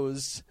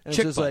exposed, and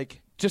Chick it's just butt.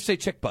 like Just say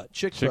chick butt.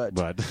 chick Chick butt,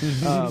 bud.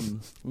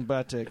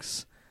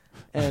 buttocks,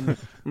 and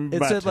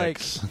it said like,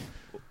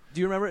 do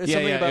you remember? It's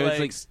something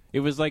about it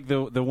was like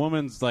the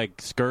woman's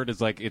like skirt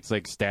is like it's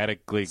like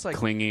statically It's, like,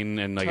 clinging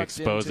and like tucked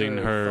exposing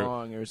into her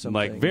thong or something.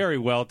 like very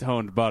well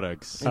toned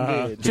buttocks.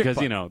 Indeed. Because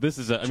butt. this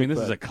is this butt.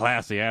 is a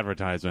classy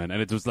advertisement,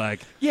 and it was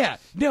like Yeah,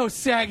 no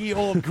saggy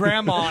old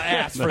grandma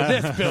ass for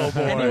this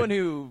billboard. Anyone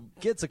who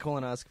gets a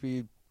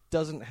colonoscopy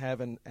doesn't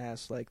have an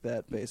ass like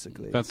that,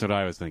 basically. that's what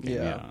I was thinking.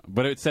 Yeah. Yeah,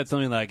 but it said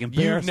something like You've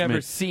embarrassment.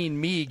 never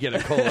seen me get a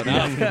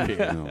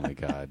colonoscopy. Oh my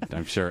god!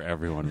 I'm sure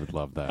everyone would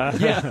love that.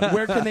 Yeah,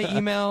 where can they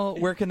email?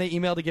 Where can they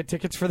email to get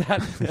tickets for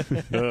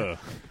that? Ugh.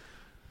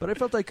 But I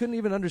felt I couldn't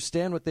even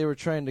understand what they were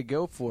trying to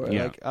go for.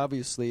 Yeah. Like,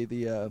 obviously,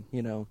 the,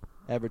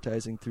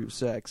 advertising through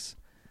sex.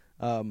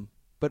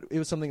 but it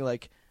was something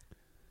like,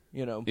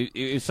 you know,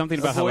 It was something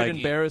about how avoid like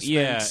embarrassment.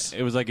 Yeah,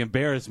 it was like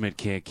embarrassment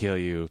can't kill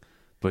you,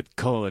 but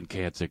colon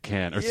cancer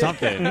can, or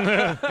something.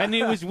 And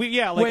it was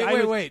yeah.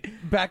 Like wait.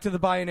 Back to the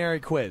binary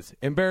quiz.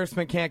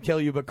 Embarrassment can't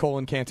kill you, but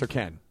colon cancer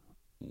can.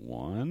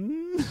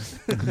 One.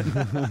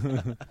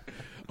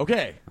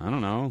 Okay. I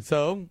don't know.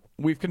 So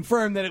we've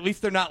confirmed that at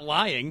least they're not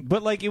lying.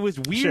 But like it was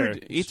weird. Sure,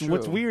 it's it's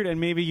what's true. weird, and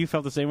maybe you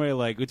felt the same way.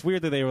 Like it's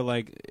weird that they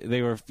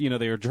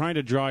were trying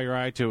to draw your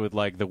eye to it with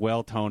like the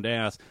well-toned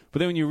ass. But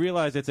then when you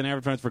realize it's an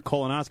advertisement for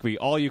colonoscopy,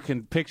 all you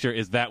can picture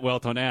is that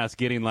well-toned ass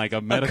getting like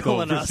a medical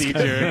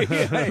colonoscopy.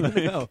 procedure. I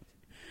know.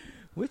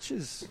 Which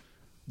is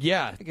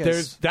Yeah,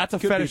 guess that's a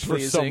could be fetish for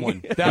pleasing.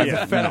 someone. That's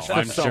Yeah, a fetish no, for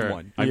I'm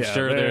someone. sure. I'm Yeah,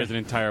 sure there- there's an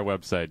entire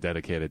website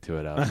dedicated to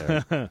it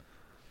out there.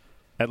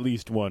 At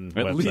least one.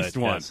 At website, least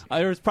one. yes.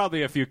 There's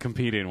probably a few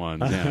competing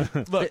ones. Yeah.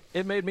 Look,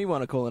 it made me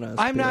want a colonoscopy.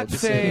 I'm I'll not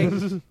just say.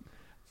 saying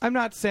I'm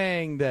not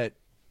saying that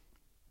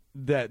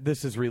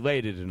this is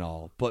related and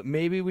all, but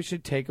maybe we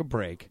should take a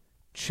break,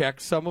 check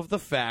some of the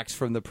facts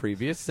from the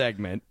previous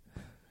segment.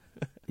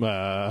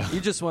 You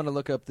just want to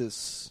look up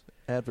this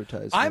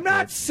advertisement. I'm not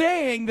right?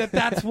 saying that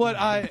that's what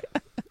I.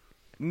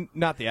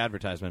 Not the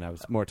advertisement. I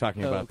was more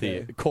talking about okay.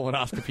 the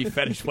colonoscopy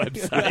fetish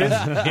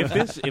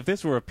website. if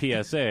this were a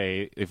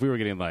PSA, if we were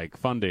getting like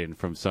funding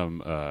from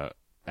some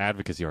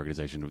advocacy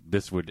organization,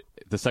 the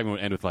segment would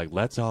end with like,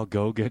 "Let's all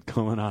go get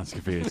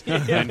colonoscopies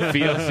and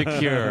feel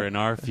secure in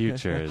our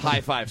futures."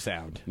 High five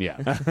sound.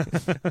 Yeah.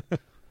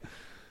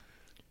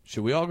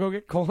 Should we all go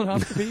get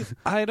colonoscopies?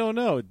 I don't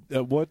know.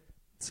 What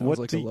Sounds what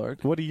like do a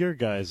lark. What do your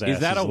guys'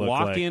 Is that a asses look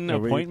walk-in like? Are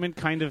we- appointment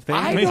kind of thing?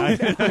 I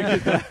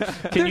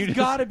don't Can you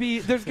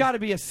there's got to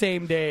be a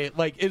same day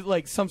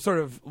like some sort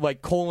of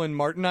like colon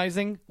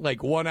martinizing,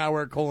 like 1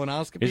 hour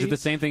colonoscopy. Is it the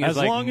same thing as As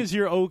like? long as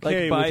you're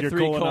okay Like buy with your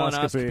 3 colonoscopy.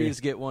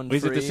 colonoscopies, get one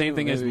is free. it the same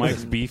thing as maybe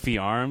Mike's we beefy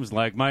arms?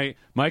 Like my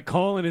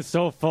colon is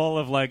so full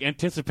of like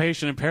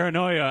anticipation and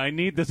paranoia. I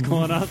need this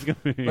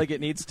colonoscopy. can- like it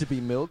needs to be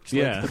milked.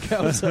 Yeah. Like the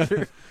cow's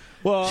udder.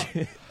 Well,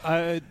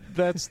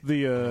 that's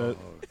the.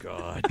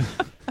 God.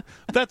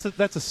 That's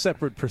a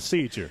separate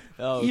procedure,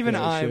 Oh, Even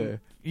okay, I'm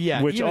sure.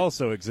 yeah. which even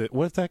also exists.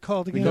 What's that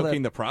called again?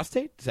 milking the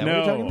prostate. Is that No. what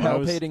you're talking about? I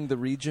was- palpating the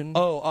region.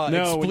 Oh, No, when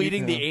you-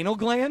 expleting the anal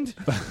gland.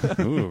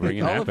 Ooh,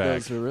 bringing all that of back.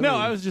 those are really. No,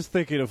 I was just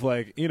thinking of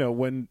like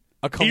when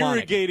A colonic.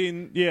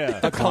 irrigating. Yeah,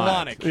 A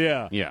colonic.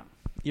 Yeah, Yeah.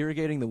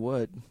 irrigating the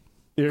wood.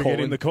 irrigating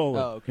Colon. the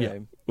colon. Oh,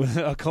 okay.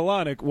 A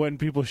colonic when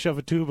people shove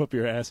a tube up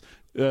your ass.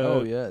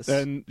 Oh, yes.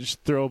 And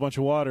just throw a bunch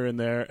of water in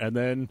there, and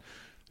then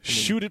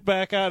shoot it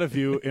back out of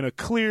you in a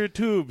clear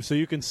tube so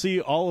you can see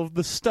all of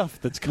the stuff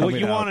that's coming Well,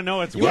 you out. want to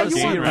know it's Yeah, working,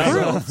 you want right?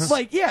 proof.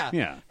 Like, yeah.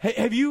 Yeah.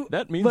 Have you?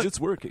 That means look, it's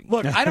working.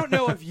 Look, I don't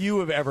know if you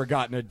have ever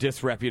gotten a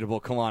disreputable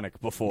colonic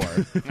before,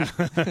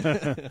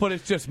 but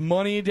it's just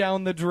money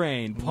down the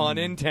drain, pun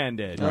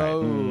intended.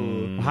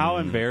 Oh, How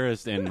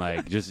embarrassed and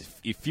like just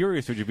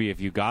furious would you be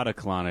if you got a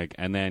colonic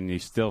and then you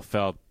still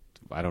felt,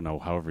 I don't know,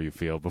 however you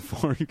feel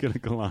before you get a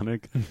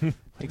colonic,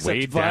 except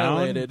weighed down?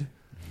 violated.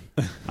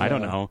 I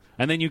don't know.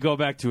 And then you go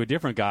back to a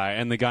different guy,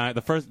 and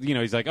the first,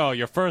 he's like, "Oh,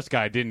 your first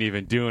guy didn't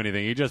even do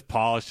anything. He just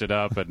polished it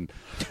up." And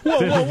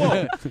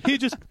Whoa! He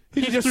just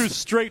threw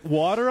straight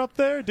water up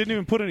there. Didn't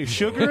even put any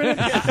sugar in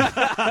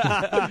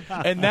it.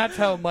 And that's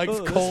how Mike's Oh,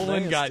 that's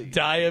colon got nasty.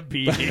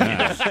 diabetes.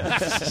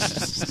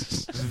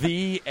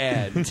 The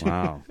end.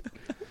 wow,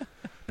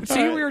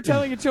 See, we were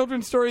telling a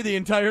children's story the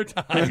entire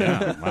time.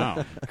 yeah,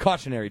 wow.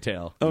 Cautionary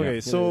tale. Okay, Yeah,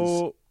 it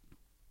so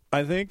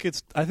I think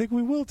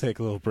we will take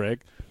a little break.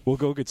 We'll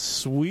go get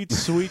sweet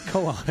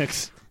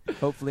colonics.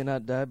 Hopefully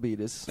not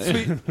diabetes.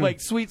 Sweet,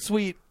 like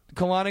sweet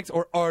colonics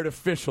or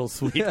artificial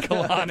sweet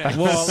colonics.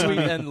 Well, sweet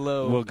and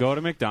low. We'll go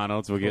to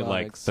McDonald's. We'll get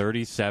like Colonics.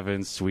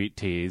 37 sweet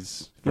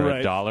teas for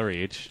Right. $1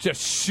 each.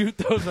 Just shoot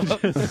those up.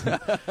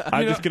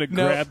 I'm You just know, gonna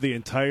no. grab the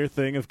entire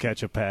thing of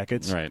ketchup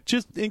packets, Right.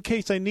 just in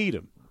case I need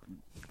them.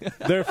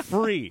 They're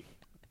free.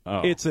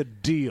 Oh. It's a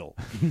deal.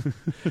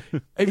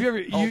 Have you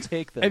ever? I'll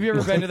take them. Have you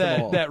ever been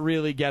to All. that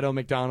really ghetto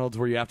McDonald's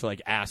where you have to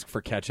like ask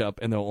for ketchup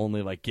and they'll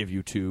only like give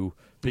you 2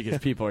 because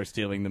people are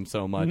stealing them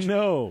so much?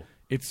 No.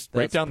 It's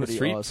right That's down the pretty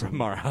street awesome.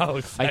 from our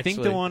house. I think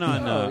the actually. one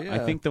on Oh, yeah. I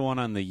think the one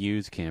on the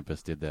Hughes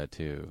campus did that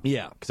too.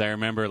 Yeah. Because I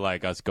remember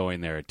like us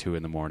going there at 2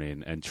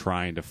 a.m. and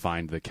trying to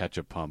find the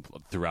ketchup pump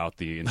throughout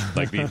the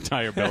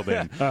entire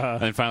building,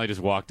 and finally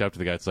just walked up to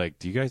the guy. It's like,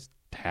 "Do you guys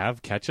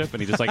have ketchup?"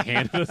 And he just like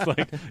handed us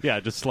like, yeah,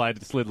 just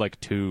slid like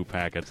 2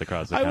 packets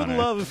across the I counter. would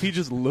love if he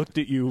just looked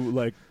at you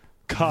like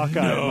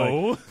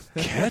cockeyed,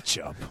 like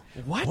ketchup.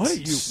 What?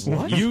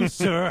 You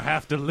sir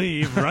have to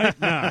leave right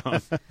now.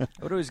 I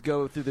would always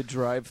go through the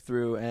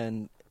drive-through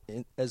and,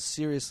 as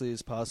seriously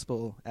as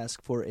possible,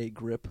 ask for a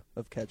grip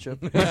of ketchup.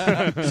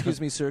 Excuse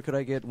me, sir, could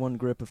I get 1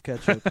 grip of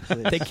ketchup,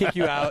 please? They kick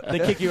you out. They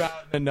kick you out.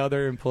 And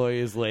another employee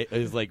is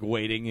like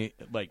waiting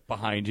like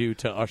behind you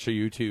to usher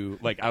you to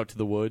like out to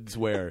the woods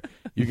where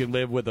you can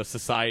live with a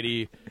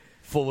society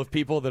full of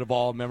people that have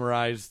all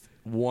memorized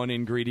 1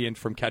 ingredient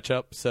from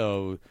ketchup.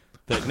 So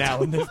that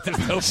now in this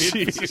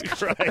dystopian Jesus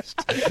Christ.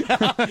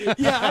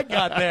 yeah, I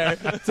got there.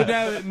 So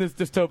now in this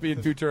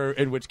dystopian future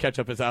in which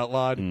ketchup is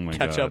outlawed, my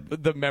ketchup,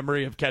 the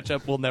memory of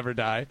ketchup will never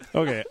die.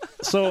 Okay,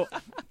 so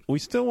we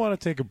still want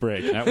to take a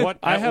break. At what,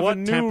 I at have what a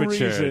new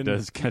temperature reason.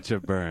 does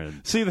ketchup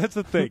burn? See, that's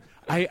the thing.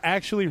 I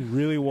actually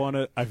really want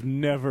to. I've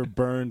never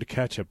burned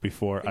ketchup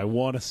before. I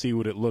want to see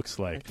what it looks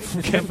like.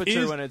 The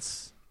temperature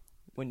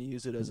when you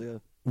use it as a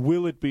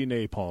Will it be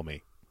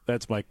napalmy?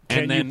 That's my.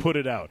 Can And then- you put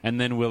it out? And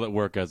then will it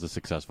work as a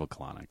successful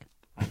colonic?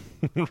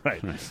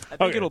 Right. I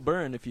think Okay. it'll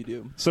burn if you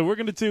do. So we're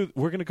gonna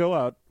go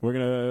out. We're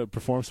gonna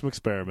perform some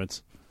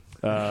experiments.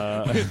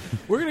 We're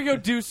gonna go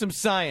do some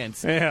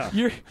science. Yeah.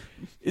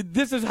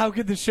 This is How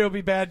Could the Show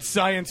Be Bad?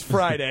 Science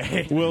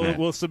Friday.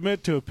 We'll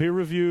submit to a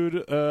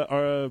peer-reviewed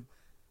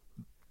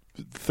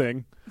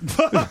thing,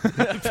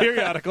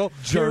 periodical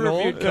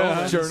Journal.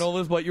 peer-reviewed, Journal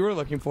is what you were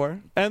looking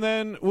for. and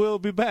then we'll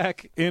be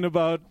back in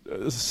about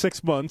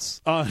 6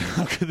 months on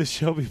How Could the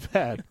Show Be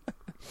Bad?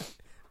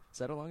 Is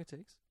that how long it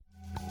takes?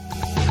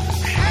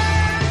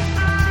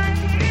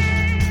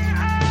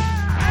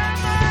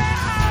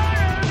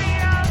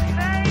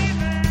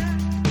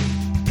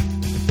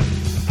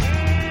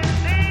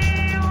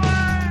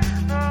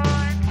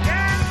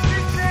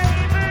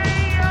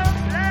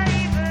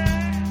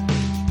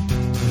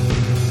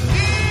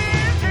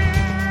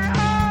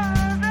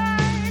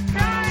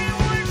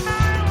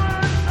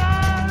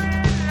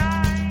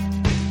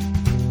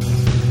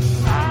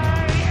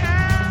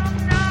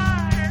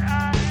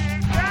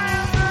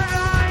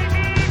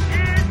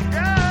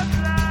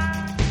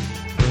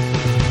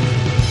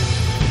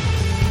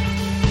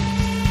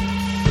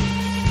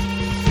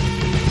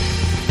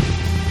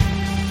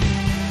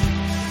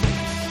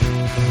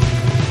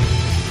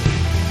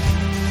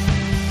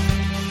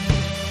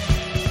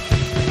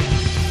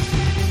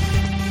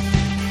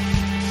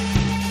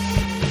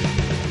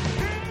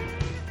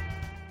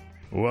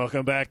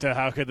 Welcome back to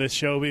How Could This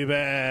Show Be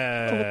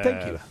Bad? Oh,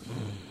 thank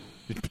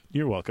you.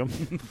 You're welcome.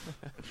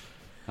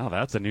 Oh,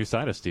 that's a new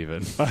side of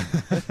Steven.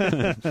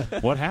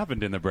 What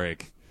happened in the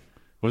break?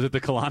 Was it the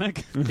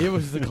colonic? It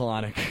was the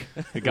colonic.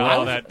 It got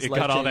all that. It's It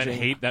got all that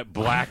life-changing. hate, that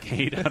black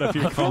hate, out of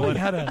your Probably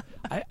colon.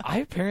 I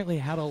apparently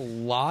had a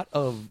lot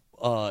of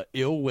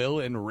ill will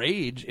and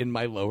rage in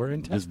my lower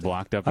Just intestine.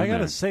 blocked up. In I gotta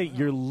there. say,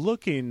 you're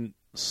looking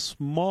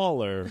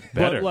smaller,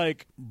 Better. but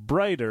like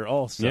brighter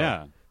also.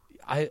 Yeah,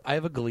 I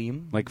have a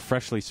gleam. like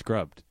freshly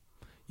scrubbed.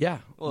 Yeah.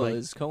 Well, like,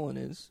 his colon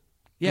is.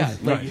 yeah.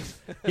 Like, Right.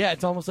 yeah.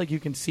 It's almost like you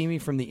can see me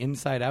from the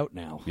inside out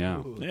now.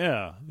 Yeah.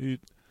 Yeah.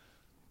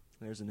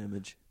 There's an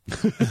image.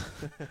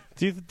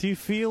 Do you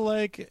feel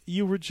like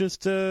you were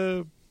just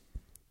an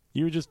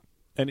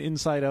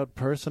inside out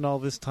person all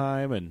this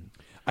time? And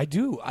I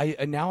do.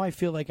 Now I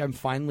feel like I'm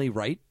finally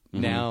right.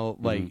 Mm-hmm. Now,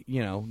 like,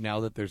 now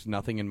that there's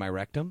nothing in my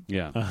rectum.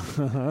 Yeah.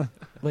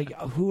 Like,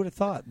 who would have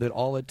thought that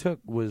all it took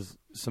was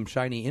some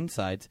shiny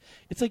insides?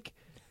 It's like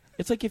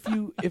it's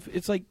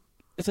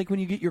like when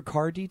you get your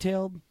car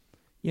detailed,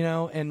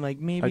 and like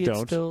maybe I it's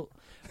don't. still,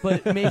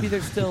 but maybe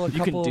there's still a You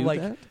can couple do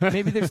like that?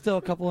 maybe there's still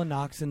a couple of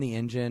knocks in the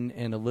engine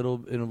and a little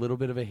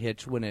bit of a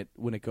hitch when it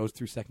goes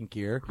through second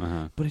gear,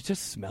 but it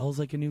just smells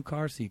like a new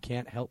car, so you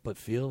can't help but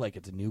feel like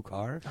it's a new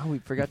car. Oh, we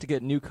forgot to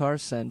get new car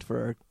scent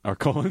for Our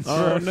colons.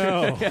 oh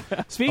no,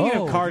 Speaking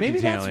of car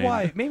maybe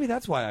detailing, maybe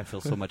that's why I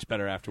feel so much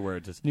better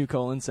afterwards. our new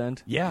colon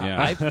scent.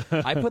 Yeah.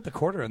 I put the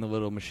quarter in the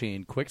little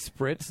machine. Quick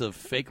spritz of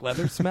fake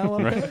leather smell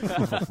up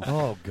there.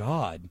 Oh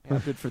God.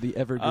 Good for the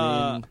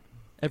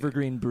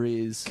evergreen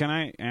breeze. Can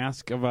I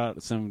ask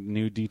about some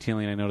new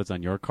detailing I noticed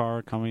on your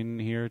car coming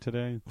here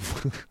today?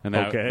 And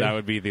that, Okay. that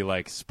would be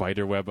the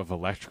spider web of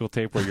electrical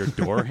tape where your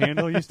door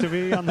handle used to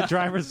be on the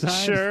driver's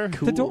side. sure,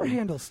 The door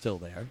handle's still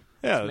there.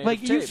 yeah. Made Like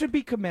of you tape. should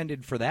be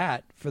commended for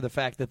that, for the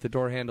fact that the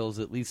door handle is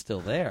at least still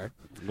there.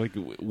 Like,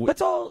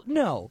 That's all.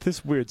 No.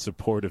 This weird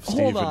supportive Hold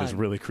Steven is on.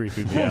 really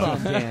creeping me Hold out.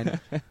 on, Dan.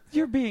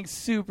 You're being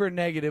super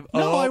negative.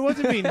 No, I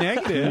wasn't being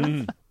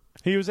negative.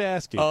 He was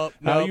asking Oh,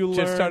 how no, you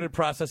just learn. started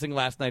processing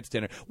last night's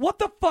dinner. What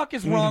the fuck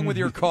is wrong with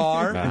your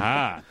car?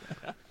 aha.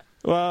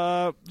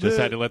 the- Just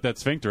had to let that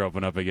sphincter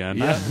open up again.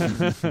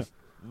 I'm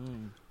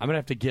gonna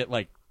have to get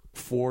like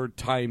 4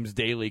 times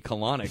daily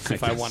colonics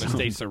if I want to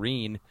stay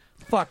serene.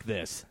 Fuck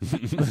this.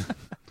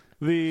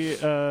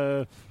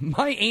 the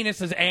My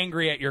anus is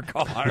angry at your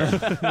car.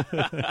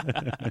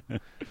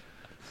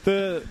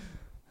 the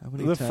How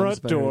many the times front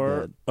have I heard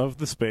door that? of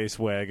the space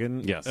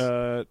wagon Yes.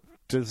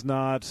 does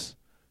not.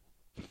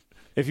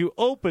 If you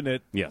open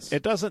it, Yes.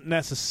 it doesn't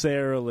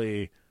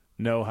necessarily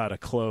know how to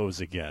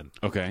close again.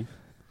 Okay.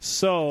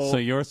 So So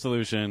your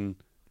solution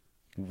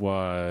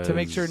was to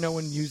make sure no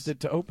one used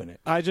it to open it.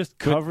 I just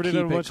covered it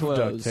in a keep it bunch of duct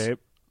closed. tape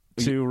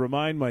to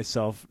remind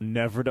myself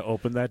never to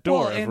open that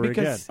door and ever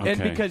because again.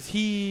 and Okay. because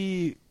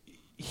he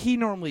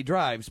normally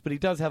drives, but he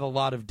does have a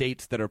lot of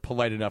dates that are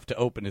polite enough to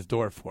open his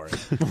door for it,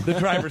 the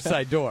driver's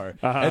side door,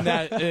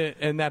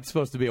 and that's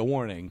supposed to be a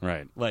warning,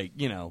 Right. Like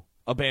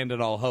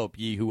abandon all hope,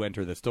 ye who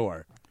enter this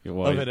door.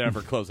 of it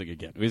ever closing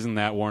again. Isn't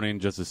that warning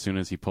just as soon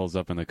as he pulls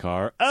up in the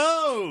car?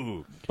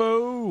 Oh!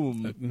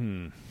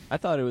 Boom. I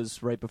thought it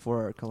was right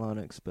before our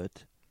colonics,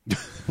 but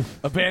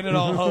Abandon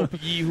all hope,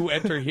 ye who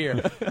enter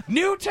here.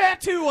 New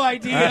tattoo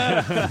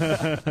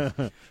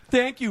idea!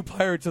 Thank you,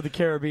 Pirates of the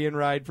Caribbean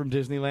ride from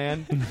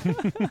Disneyland.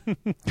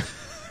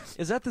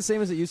 is that the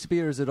same as it used to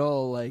be, or is it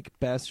all like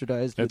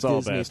bastardized? It's with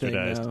all Disney thing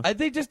bastardized. now?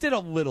 They just did a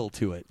little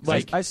to it.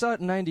 Like I saw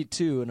it in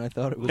 '92, and I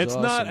thought it was. It's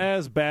awesome. not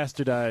as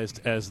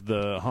bastardized as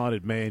the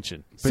Haunted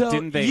Mansion. But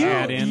didn't they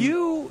add in?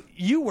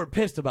 You were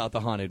pissed about the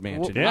Haunted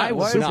Mansion. Yeah, I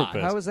well, was super not.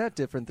 pissed. How is that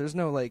different? There's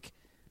no like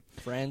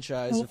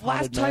franchise. Well, of last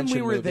Haunted time we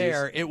Mansion were movies.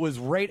 there, it was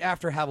right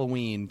after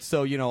Halloween,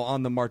 so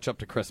on the march up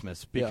to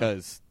Christmas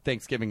because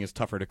Thanksgiving is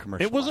tougher to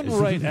commercialize. It wasn't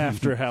right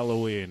after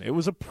Halloween. It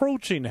was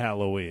approaching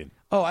Halloween.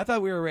 Oh, I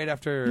thought we were right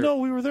after. No,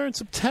 we were there in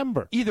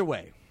September. Either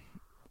way,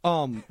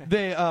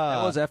 they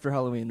That was after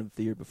Halloween of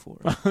the year before.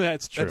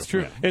 That's true. That's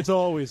true. It's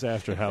always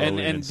after Halloween.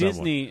 and in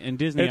some way.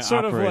 Disney It's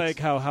sort of operates-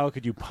 like how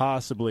could you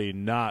possibly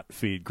not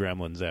feed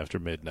gremlins after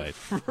midnight?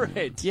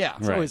 Right. yeah.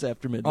 It's Right. always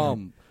after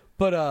midnight.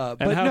 But And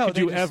but how no, could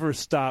they you just- ever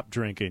stop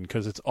drinking?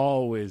 Because it's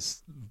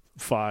always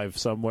 5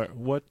 somewhere.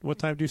 What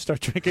time do you start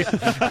drinking?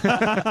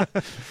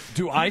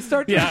 Do I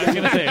start? Yeah, I was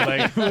gonna say,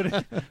 like,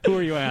 who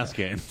are you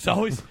asking? It's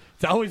always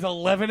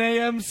 11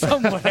 a.m.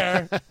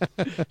 somewhere.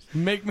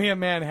 Make me a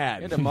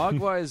Manhattan. Yeah, the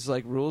Mogwai's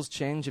like rules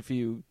change if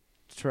you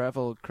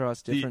travel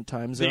across different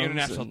time zones. The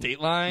international and-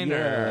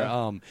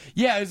 Dateline,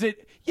 Yeah. Is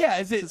it?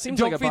 seems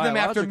Don't like a feed them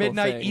after biological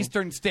midnight thing.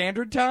 Eastern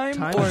Standard Time.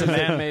 Time or is a is it-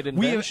 man-made We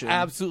have invention.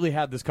 absolutely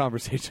had this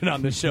conversation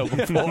on the show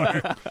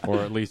before. Or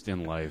at least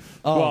in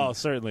life. Well,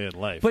 certainly in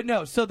life. But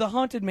no, so the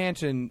Haunted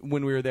Mansion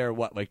when we were there,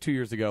 like 2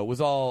 years ago, was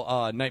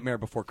all Nightmare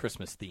Before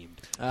Christmas themed.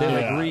 They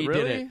Yeah. redid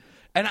Really? it.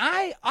 And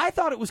I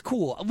thought it was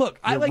cool. Look,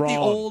 I You're like the wrong.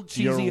 old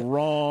cheesy. You're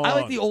wrong. I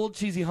like the old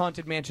cheesy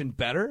Haunted Mansion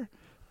better,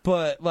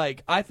 but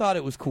like I thought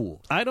it was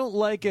cool. I don't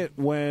like it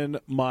when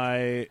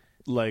my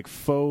like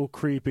faux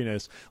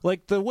creepiness,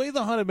 like the way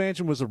the Haunted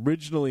Mansion was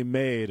originally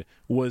made,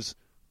 was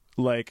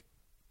like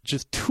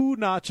just 2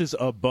 notches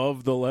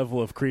above the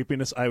level of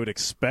creepiness I would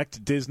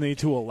expect Disney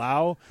to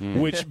allow,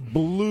 which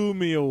blew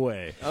me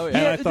away. Oh, yeah.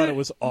 And I Yeah, thought it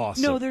was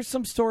awesome. No, there's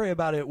some story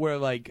about it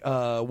where I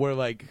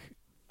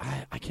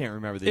can't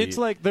remember the. It's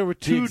like there were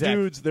two exact-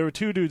 dudes. There were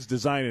 2 dudes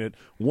designing it.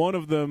 One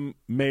of them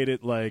made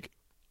it like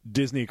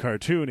Disney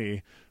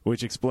cartoony,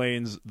 which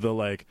explains the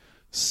like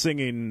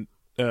singing.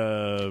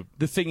 the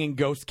singing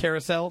ghost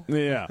carousel.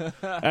 Yeah,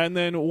 and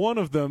then one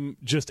of them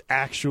just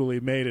actually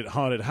made it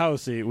haunted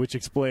housey, which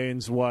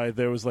explains why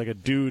there was like a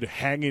dude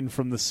hanging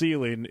from the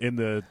ceiling in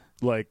the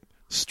like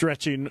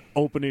stretching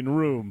opening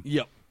room.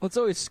 Yep. Well, it's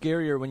always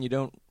scarier when you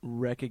don't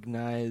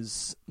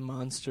recognize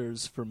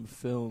monsters from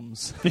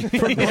films.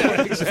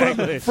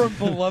 Exactly. From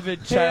beloved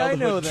Hey, I childhood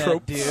know that,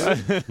 tropes.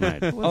 dude.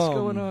 Right. What's Um,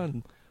 going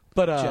on?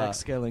 But Jack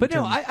Skellington. But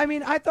no, I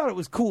mean I thought it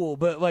was cool.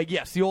 But like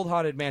yes, the old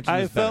Haunted Mansion.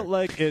 I is felt better.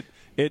 like it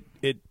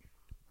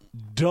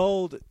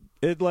dulled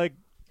it like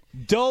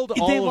dulled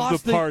They all lost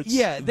of the parts.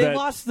 they that-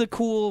 lost the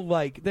cool.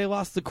 Like they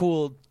lost the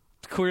cool.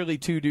 Clearly,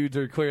 2 dudes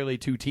or clearly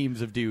 2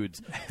 teams of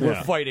dudes were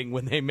Yeah. fighting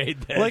when they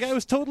made this. Like I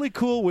was totally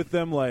cool with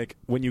them. Like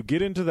when you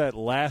get into that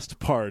last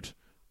part,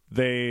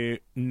 they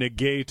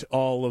negate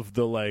all of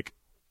the like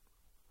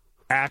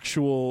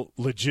actual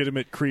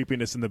legitimate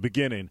creepiness in the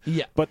beginning.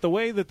 Yeah. But the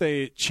way that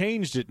they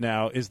changed it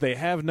now is they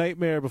have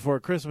Nightmare Before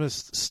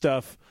Christmas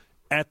stuff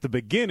at the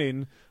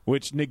beginning,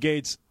 which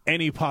negates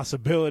any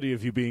possibility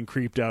of you being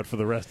creeped out for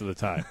the rest of the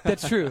time.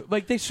 That's true.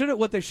 Like they should have.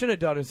 What they should have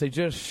done is they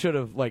just should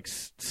have like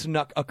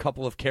snuck a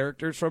couple of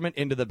characters from it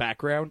into the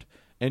background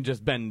and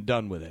just been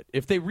done with it.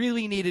 If they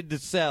really needed to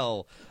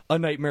sell A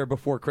Nightmare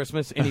Before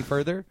Christmas any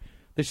further,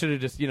 they should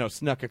have just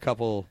snuck a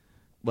couple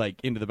like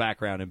into the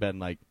background and been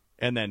like,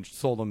 and then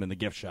sold them in the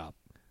gift shop.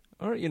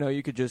 Or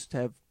you could just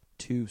have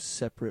 2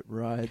 separate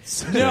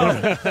rides.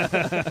 No,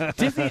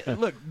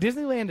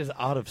 Disneyland is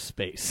out of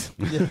space.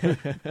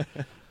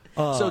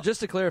 So just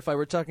to clarify,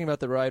 we're talking about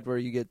the ride where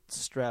you get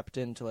strapped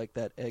into like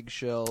that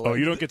eggshell. Oh, like,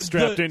 you don't get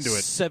strapped into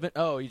it. 7.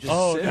 Oh, you just.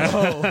 Oh sit.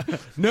 no,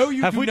 no,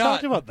 you Have do we not.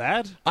 talked about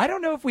that? I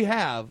don't know if we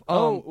have.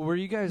 Oh, were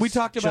you guys? we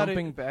talked about it-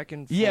 jumping back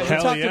and forth? Yeah, we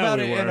Hell talked yeah, about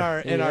we it in were.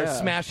 our Yeah.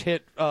 smash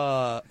hit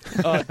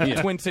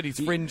Twin Cities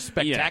Fringe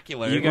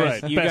Spectacular. You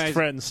guys- Right. you Best guys-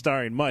 friends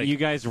starring Mike. You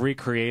guys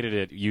recreated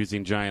it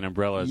using giant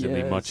umbrellas in the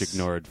Yes. much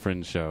ignored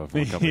Fringe show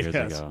from a couple years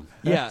Yes. ago.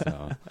 Yeah,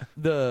 So,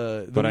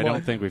 the but I one-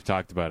 don't think we've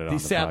talked about it on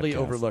the the sadly podcast.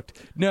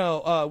 overlooked.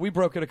 No, we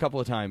broke it a couple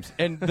of times,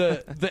 and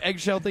the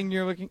eggshell thing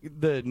you're looking.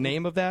 The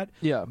name of that?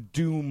 Yeah.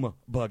 Doom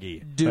Buggy.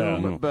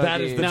 Doom. That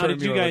That is the Now, term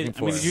did you you were guys?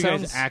 looking I mean, for. did you guys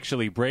Sounds-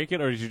 actually break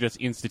it, or did you just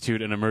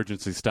institute an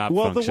emergency stop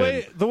well,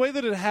 function? the way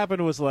that it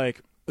happened was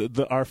like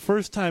our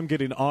first time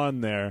getting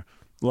on there,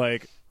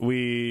 like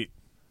we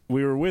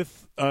were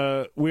with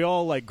we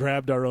all like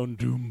grabbed our own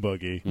doom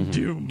buggy.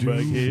 Doom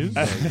buggies.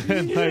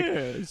 And,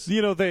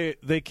 like,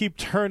 they keep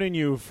turning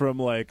you from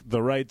like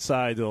the right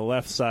side to the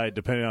left side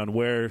depending on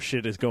where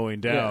shit is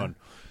going down.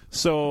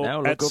 So Now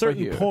look at over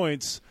certain here.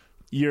 points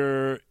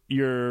you're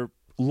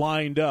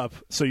lined up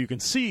so you can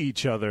see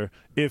each other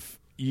if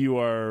you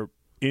are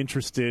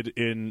interested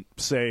in,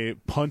 say,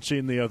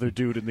 punching the other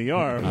dude in the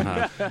arm.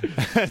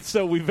 And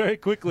so we very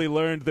quickly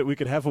learned that we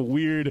could have a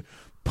weird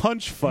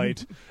punch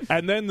fight,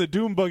 and then the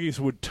Doom Buggies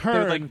would They turn.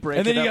 would, like, break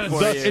And then it you up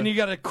gotta for you. and you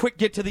gotta quick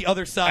get to the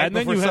other side And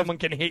then before you have- someone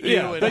can hit you.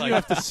 Yeah, and, then like, you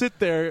have to sit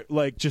there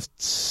like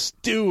just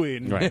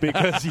stewing Right.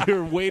 because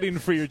you're waiting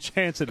for your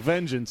chance at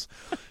vengeance.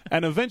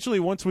 And eventually,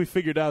 once we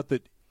figured out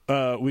that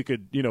we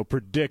could,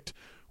 predict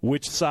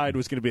which side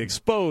was going to be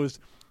exposed,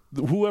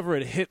 whoever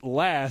it hit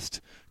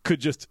last could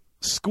just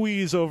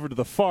squeeze over to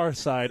the far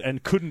side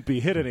and couldn't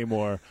be hit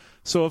anymore.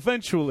 So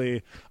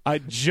eventually, I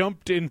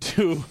jumped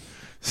into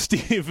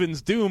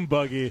Steven's Doom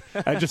Buggy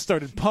and just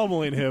started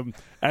pummeling him.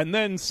 And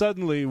then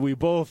suddenly we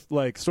both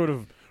sort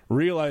of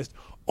realized,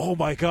 oh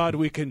my God,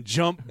 we can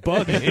jump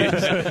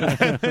buggies.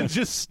 And then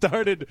just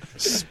started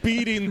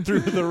speeding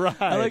through the ride.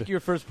 I like your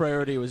first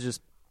priority was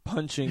just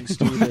punching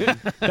Steven.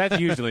 That's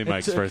usually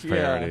Mike's took- first yeah.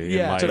 priority.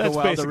 Yeah. in life. Took a That's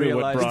while to basically what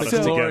realize brought the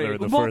us story. together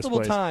in the multiple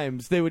first place.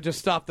 times they would just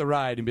stop the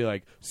ride and be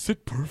like,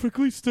 "Sit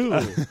perfectly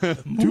still.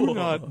 Do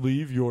not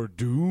leave your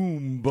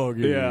Doom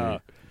Buggy." Yeah.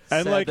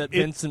 And Sad that it,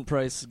 Vincent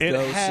Price it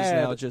Ghost is had-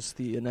 now just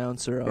the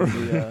announcer on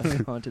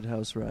the haunted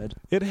house ride.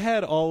 it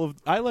had all of.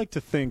 I like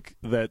to think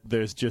that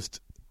there's just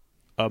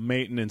a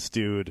maintenance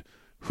dude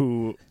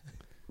who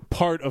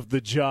part of the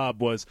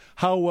job was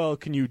how well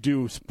can you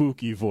do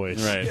spooky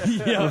voice. Right.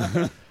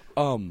 yeah.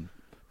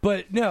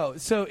 But no,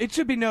 so it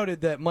should be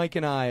noted that Mike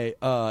and I,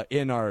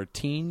 in our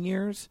teen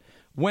years,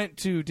 went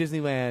to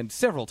Disneyland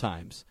several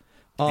times.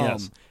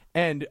 Yes.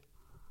 And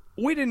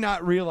we did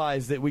not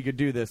realize that we could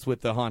do this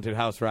with the haunted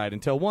house ride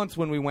until once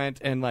when we went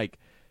and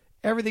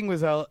everything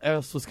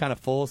else was kind of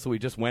full, so we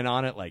just went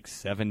on it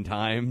 7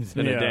 times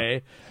in Yeah. a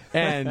day.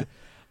 And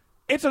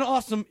it's an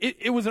awesome.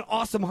 It was an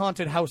awesome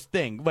haunted house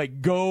thing.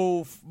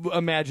 Go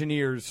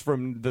Imagineers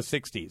from the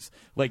 '60s.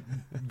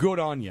 Good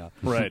on ya.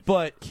 Right.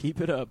 But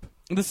Keep it up.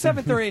 the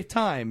 7th or 8th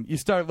time, you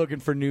start looking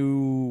for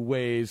new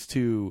ways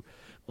to.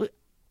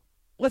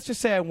 Let's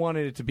just say I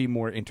wanted it to be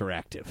more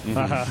interactive.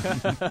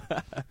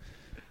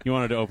 You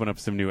wanted to open up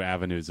some new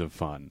avenues of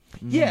fun.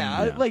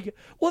 Yeah, Yeah.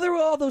 there were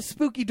all those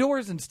spooky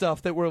doors and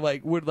stuff that were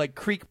would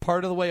creak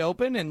part of the way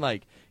open, and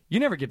you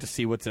never get to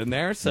see what's in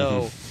there.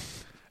 So,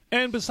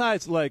 And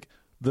besides,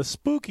 the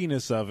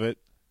spookiness of it,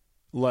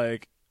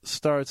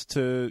 starts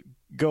to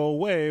go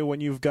away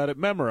when you've got it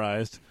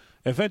memorized.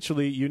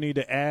 Eventually, you need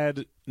to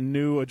add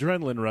new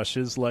adrenaline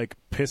rushes, like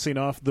pissing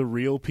off the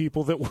real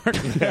people that work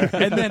there.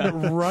 and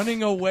then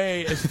running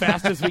away as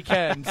fast as we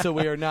can, so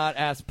we are not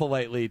asked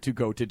politely to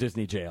go to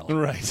Disney jail.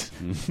 Right.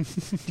 Do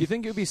you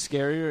think it would be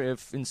scarier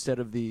if instead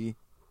of the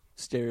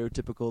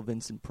stereotypical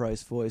Vincent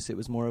Price voice, it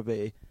was more of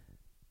a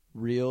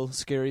real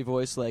scary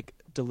voice, like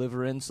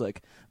Deliverance,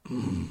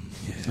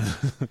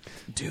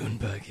 Dune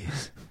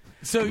buggies.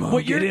 So Come on,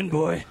 what get you're in,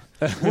 boy.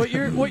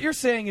 what you're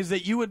saying is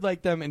that you would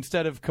like them,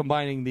 instead of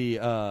combining the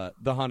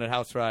haunted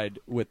house ride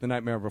with the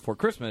Nightmare Before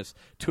Christmas,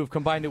 to have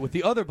combined it with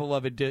the other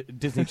beloved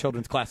Disney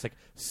children's classic,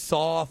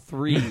 Saw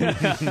 3.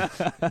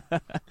 I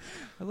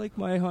like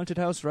my haunted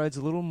house rides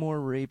a little more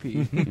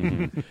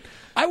rapey.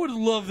 I would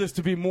love this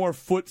to be more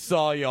foot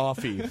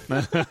saw-offy.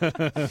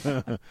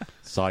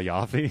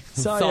 Saw-offy?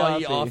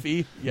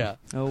 Saw-offy. Yeah.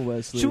 Oh,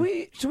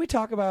 Wesley. Should we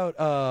talk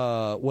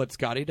about what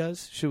Scotty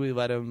does? Should we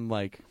let him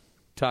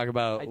talk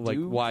about I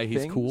do why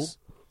he's things. cool?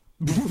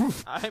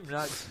 I'm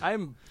not.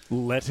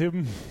 Let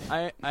him.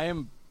 I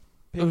am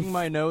picking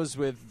my nose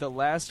with the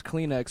last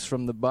Kleenex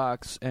from the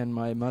box, and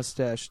my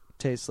mustache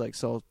tastes like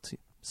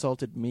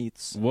salted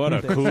meats. What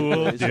a Thanks,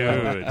 cool guys.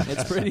 dude.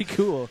 It's pretty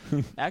cool.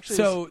 Actually,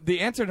 So the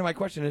answer to my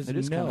question is it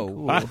is no.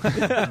 kinda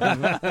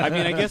cool. I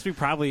mean, I guess we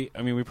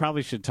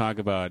probably should talk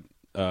about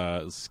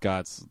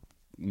Scott's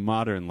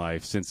modern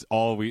life, since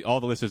all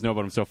the listeners know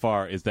about him so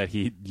far is that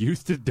he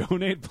used to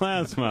donate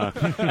plasma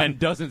and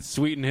doesn't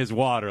sweeten his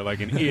water like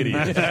an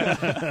idiot.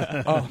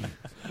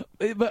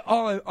 But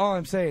all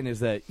I'm saying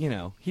is that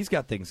he's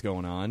got things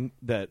going on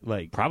that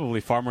Probably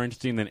far more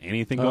interesting than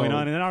anything going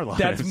on in our lives.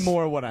 that's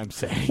more what I'm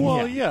saying.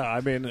 Well, yeah.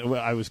 I mean,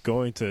 I was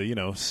going to,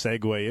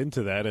 segue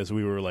into that as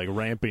we were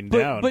ramping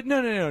down. But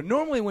no.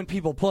 Normally when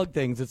people plug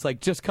things, it's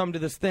just come to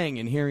this thing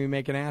and hear me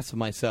make an ass of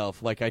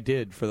myself like I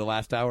did for the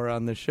last hour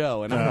on the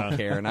show, and I don't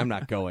care, and I'm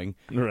not going.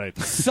 Right.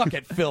 Suck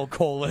it, Phil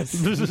Colas.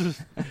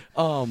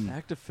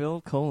 Back to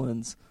Phil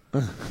Collins.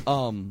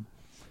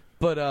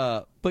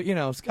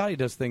 But Scotty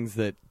does things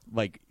that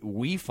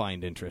we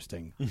find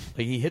interesting.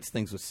 He hits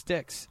things with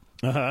sticks.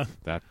 Uh-huh.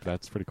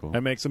 That's pretty cool.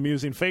 And makes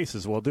amusing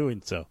faces while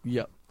doing so.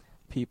 Yep.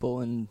 People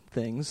and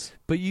things.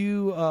 But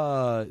you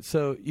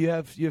you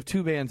have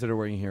 2 bands that are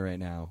working here right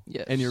now.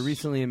 Yes. And you're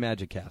recently in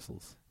Magic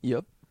Castles.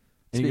 Yep.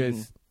 And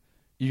Speaking-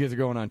 you guys are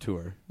going on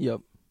tour. Yep.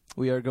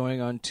 We are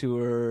going on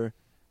tour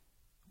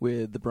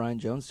with the Brian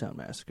Jonestown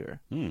Massacre,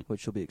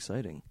 which will be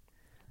exciting.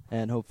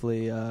 and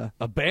hopefully A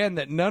band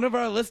that none of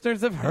our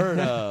listeners have heard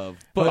of.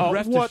 But Oh,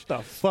 rest what the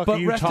fuck but are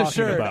you rest talking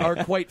assured, about?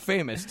 are quite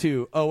famous,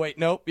 too. Oh, wait,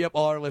 nope. Yep,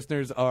 all our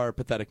listeners are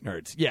pathetic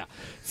nerds. Yeah.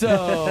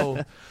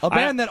 So, a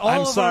band that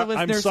all of our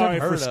listeners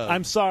have heard of.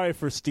 I'm sorry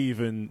for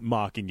Steven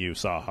mocking you,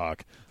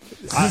 Sawhawk.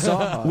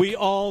 Sawhawk. We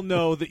all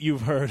know that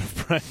you've heard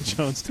of Brian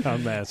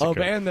Jonestown Massacre. A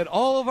band that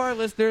all of our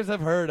listeners have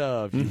heard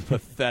of. You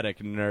pathetic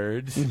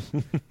nerds.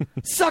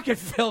 Suck it,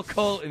 Phil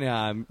Cole.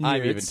 Nah, I'm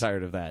even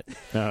tired of that.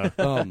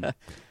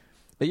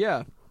 But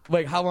yeah,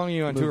 Like, how long are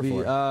you on tour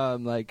movie, for?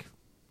 like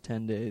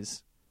 10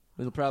 days.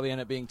 It'll probably end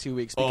up being 2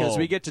 weeks because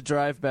we get to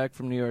drive back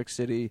from New York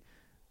City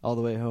all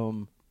the way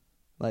home,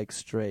 like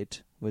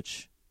straight,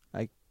 which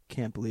I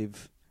can't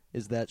believe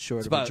is that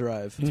short of a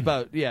drive. It's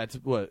about, it's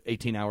what,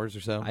 18 hours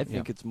or so? I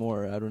think it's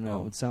more. I don't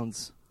know. It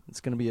sounds.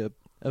 It's going to be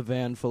a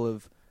van full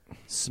of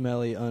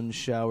smelly,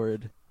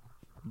 unshowered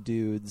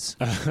dudes.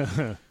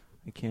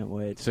 I can't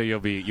wait. So you'll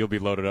be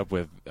loaded up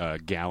with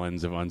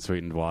gallons of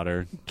unsweetened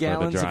water.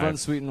 Gallons for the of drive.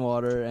 unsweetened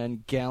water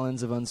and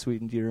gallons of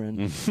unsweetened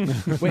urine.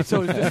 Wait,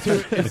 so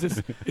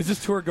is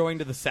this tour going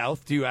to the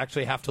South? Do you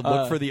actually have to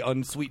look for the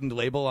unsweetened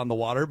label on the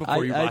water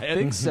before you buy I it?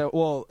 think so.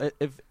 Well,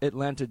 if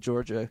Atlanta,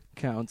 Georgia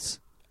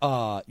counts.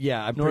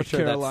 Yeah, I'm North pretty sure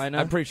Carolina?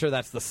 I'm pretty sure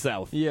that's the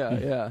South.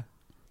 Yeah.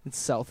 It's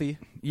southy.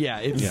 Yeah,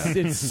 it's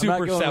I'm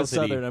super not going with Southy.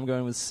 southern. I'm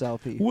going with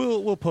southy.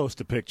 We'll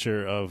post a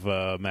picture of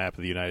a map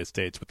of the United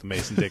States with the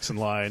Mason-Dixon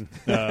line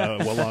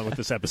along with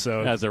this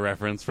episode. As a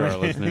reference for our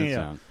listeners.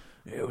 Yeah.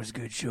 It was a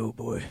good show,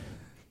 boy.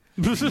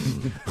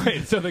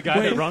 Wait, so the guy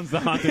that runs the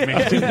Haunted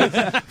Mansion is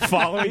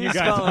following you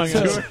guys on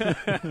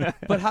tour?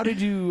 But how'd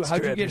you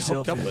Strap get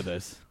yourself hooked up in. with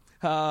this?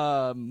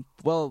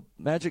 Well,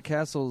 Magic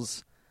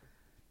Castles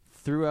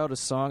threw out a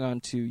song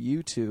onto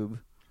YouTube.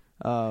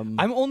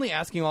 I'm only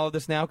asking all of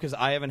this now because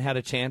I haven't had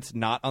a chance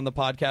not on the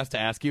podcast to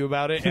ask you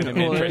about it, and I'm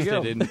Well, there you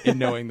interested in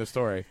knowing the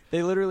story.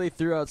 They literally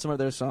threw out some of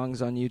their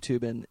songs on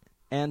YouTube, and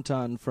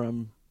Anton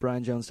from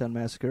Brian Jonestown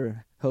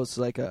Massacre hosts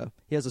he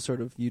has a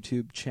sort of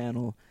YouTube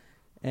channel,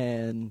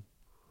 and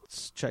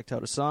checked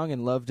out a song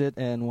and loved it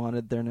and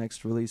wanted their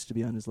next release to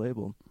be on his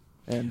label.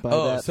 And by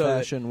that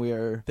fashion, we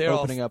are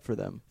opening up for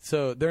them.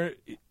 So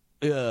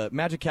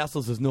Magic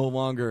Castles is no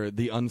longer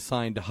the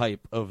unsigned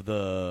hype of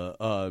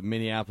the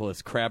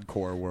Minneapolis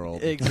crabcore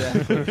world.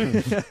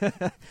 Exactly.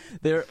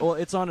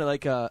 It's on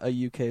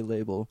a UK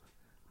label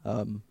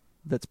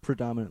that's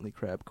predominantly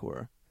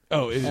crabcore.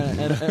 Oh, and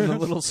a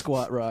little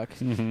squat rock.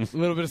 a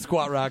little bit of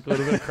squat rock, a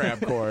little bit of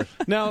crabcore.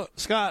 Now,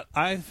 Scott,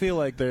 I feel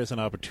like there's an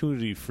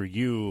opportunity for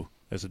you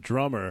as a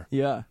drummer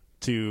Yeah.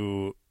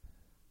 to,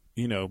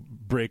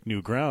 break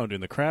new ground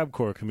in the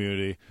crabcore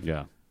community.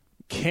 Yeah.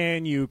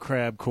 Can you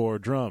crabcore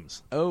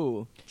drums?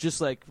 Oh, just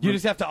like You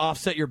just have to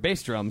offset your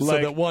bass drums so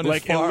that one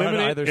is far on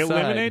either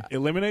side.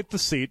 Eliminate the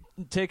seat.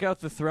 take out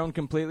the throne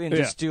completely and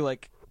Yeah. just do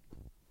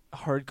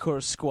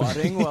hardcore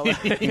squatting while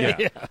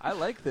I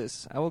like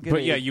this. I will get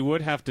But yeah, you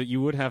would have to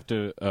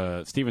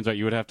Steven's right,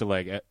 you would have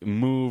to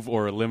move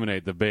or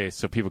eliminate the bass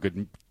so people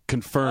could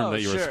confirm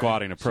that you were sure,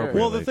 squatting sure.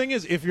 appropriately. Well, the thing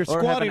is, if you're or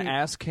squatting, have an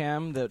ass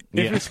cam that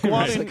if you're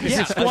squatting, if Yeah.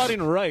 you're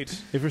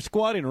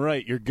squatting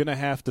right, you're gonna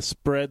have to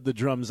spread the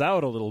drums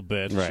out a little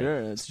bit. Right. Sure,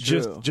 it's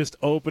true. Just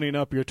opening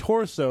up your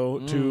torso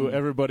to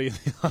everybody in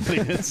the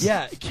audience.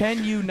 Yeah,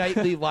 can you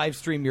nightly live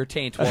stream your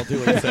taint while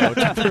doing so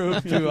to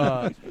prove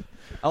to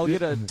I'll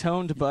get a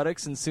toned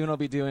buttocks, and soon I'll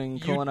be doing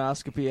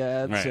colonoscopy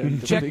ads. Right.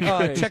 And it'll be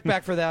great. check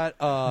back for that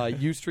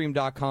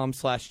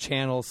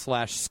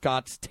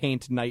ustream.com/channel/Scott's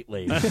Taint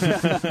Nightly.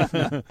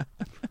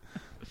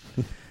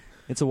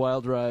 It's a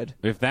wild ride.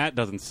 if that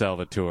doesn't sell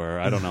the tour,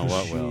 I don't know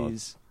what will.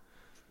 Jeez.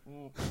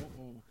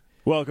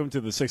 Welcome to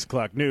the 6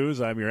 o'clock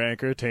news. I'm your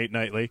anchor, Tate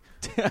Nightly.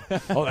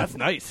 Oh, that's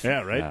nice.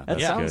 Yeah, right. Yeah. That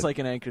That's sounds good. like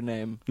an anchor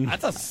name.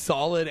 That's a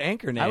solid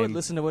anchor name. I would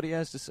listen to what he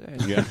has to say.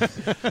 Yeah.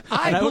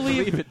 I I would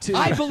believe believe it, too.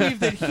 I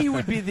believe that he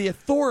would be the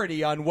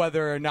authority on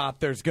whether or not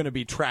there's going to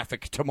be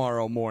traffic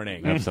tomorrow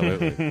morning.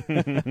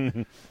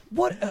 Absolutely.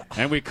 What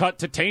And we cut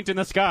to Taint in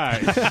the Sky.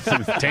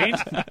 Taint?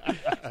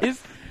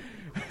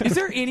 is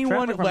there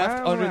anyone Traffic a left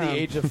mile under around. the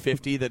age of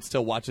 50 that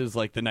still watches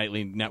the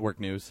nightly network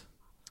news?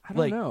 I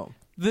don't know.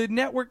 The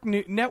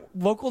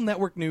local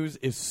network news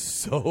is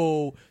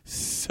so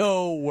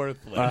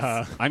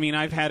worthless. I mean,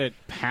 I've had it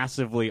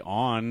passively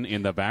on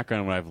in the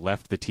background when I've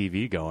left the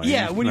TV going.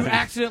 Yeah, when you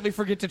accidentally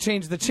forget to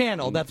change the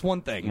channel, that's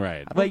one thing.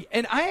 Right.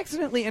 And I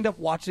accidentally end up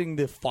watching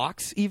the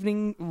Fox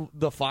evening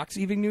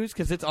news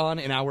because it's on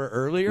an hour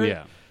earlier.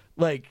 Yeah.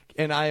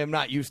 And I am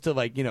not used to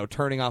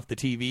turning off the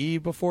TV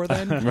before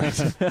then.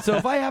 So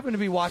if I happen to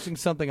be watching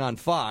something on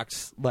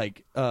Fox,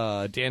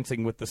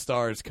 Dancing with the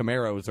Stars,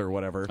 Camaros or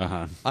whatever,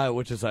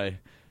 which is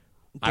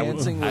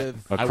Dancing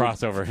with A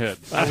crossover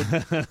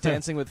hit.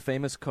 Dancing with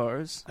famous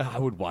cars. I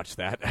would watch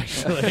that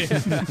actually.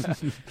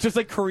 Just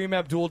like Kareem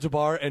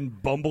Abdul-Jabbar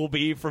and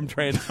Bumblebee from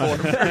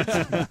Transformers.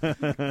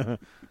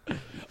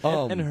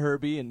 And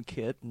Herbie and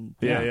Kit and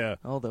Yeah.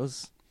 all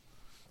those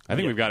I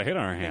think we've got a hit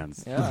on our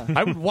hands. Yeah.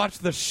 I would watch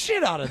the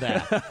shit out of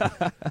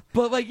that.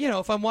 But like,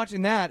 if I'm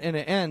watching that and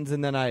it ends,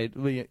 and then I,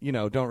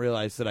 don't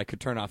realize that I could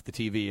turn off the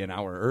TV an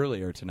hour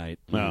earlier tonight.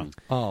 No.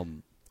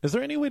 Is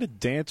there any way to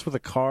dance with a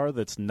car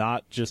that's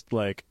not just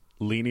like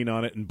leaning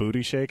on it and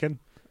booty shaking?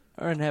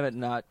 Or and have it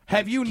not.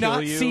 Have you kill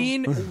not you?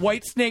 seen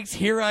Whitesnake's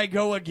 "Here I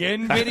Go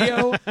Again"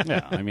 video?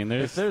 Yeah, I mean,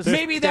 there's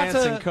Maybe that's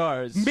dancing a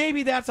cars.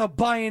 Maybe that's a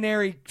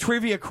binary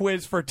trivia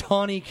quiz for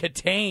Tawny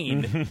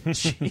Katane.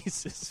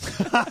 Jesus.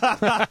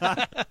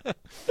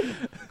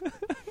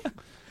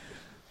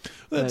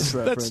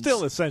 That's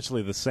still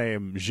essentially the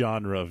same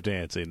genre of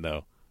dancing,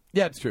 though.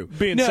 Yeah, it's true.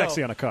 Being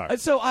sexy on a car.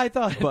 So I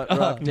thought, But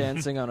rock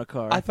dancing on a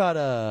car. I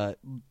thought,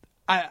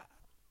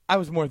 I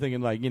was more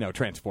thinking like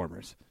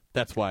Transformers.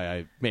 That's why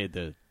I made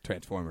the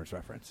Transformers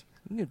reference.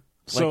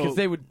 Because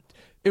it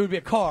would be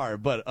a car,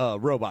 but a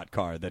robot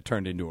car that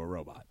turned into a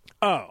robot.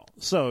 Oh,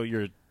 so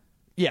you're.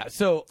 Yeah,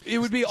 so it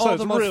would be all So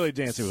the it's most really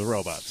dancing with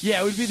robots.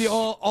 Yeah, it would be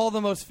all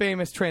the most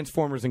famous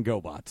Transformers and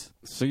GoBots.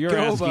 So you're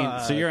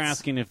GoBots.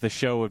 asking if the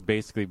show would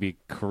basically be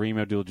Kareem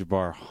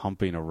Abdul-Jabbar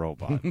humping a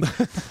robot.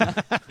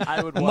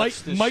 I would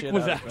watch the Mike shit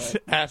was out of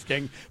that.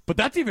 asking, but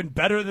that's even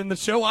better than the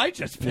show I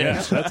just picked.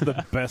 Yeah, that's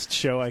the best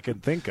show I can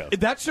think of.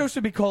 That show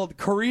should be called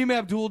Kareem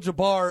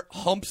Abdul-Jabbar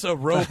Humps a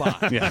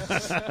Robot.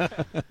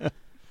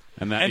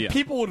 And that, And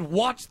people would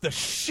watch the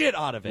shit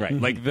out of it. right,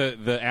 like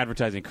the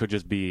advertising could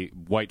just be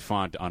white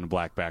font on a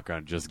black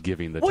background, just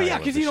giving the. Well, title yeah,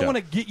 of because the you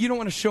show. don't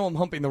want to show him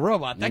humping the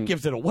robot. That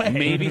gives it away.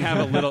 Maybe have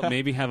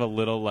a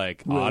little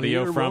like Will he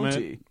audio or from won't it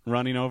he?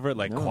 running over it,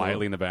 like No.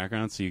 quietly in the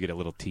background, so you get a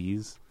little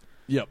tease.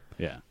 Yep.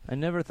 Yeah. I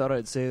never thought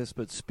I'd say this,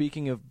 but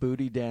speaking of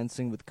booty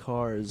dancing with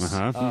cars,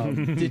 Uh-huh.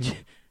 did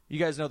you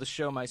guys know the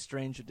show My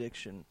Strange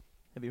Addiction?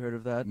 Have you heard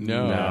of that?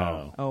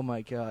 No. Oh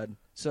my god.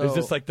 So Is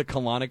this like the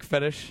colonic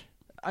fetish?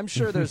 I'm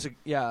sure there's a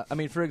yeah. I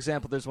mean, for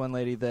example, there's one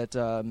lady that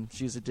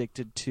she's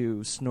addicted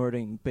to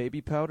snorting baby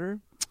powder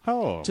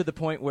Oh. to the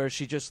point where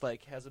she just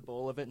like has a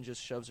bowl of it and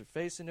just shoves her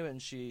face into it and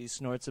she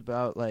snorts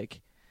about like.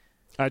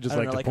 I just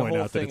I don't like know, to like a point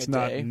whole out that thing it's a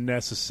not day.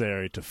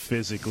 necessary to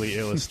physically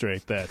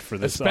illustrate that for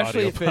this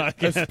Especially audio if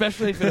podcast.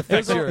 especially if it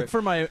affects your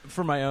for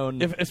my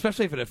own.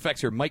 especially if it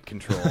affects your mic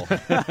control.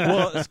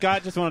 Well,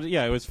 Scott just wanted.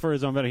 Yeah, it was for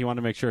his own benefit. He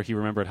wanted to make sure he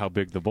remembered how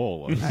big the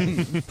bowl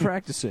was.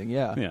 practicing,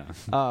 yeah.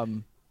 Yeah.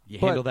 You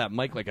But- handle that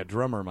mic like a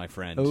drummer, my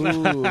friend.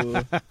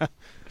 Ooh.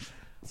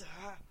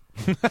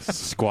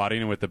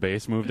 Squatting with the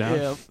bass moved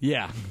down.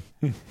 yeah.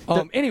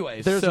 Yeah.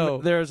 Anyways, There's so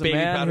there's a baby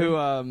man powder.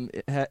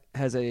 who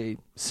has a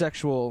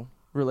sexual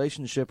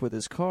relationship with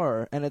his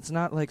car, and it's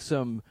not like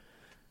some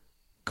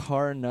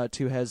car nut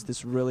who has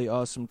this really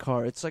awesome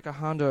car. It's like a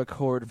Honda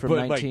Accord from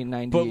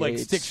 1998. but like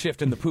stick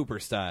shift in the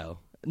pooper style.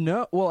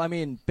 No, well, I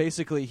mean,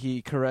 basically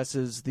he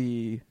caresses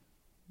the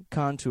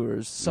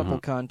contours, supple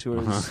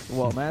contours,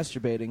 while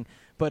masturbating.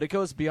 But it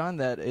goes beyond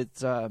that.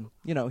 It's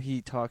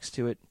he talks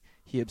to it,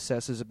 he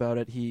obsesses about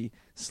it, he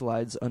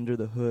slides under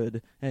the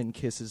hood and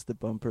kisses the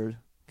bumper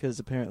because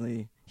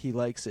apparently he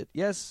likes it.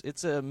 Yes,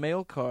 it's a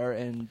male car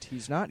and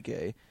he's not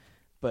gay,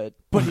 but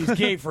But he's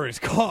gay for his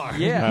car.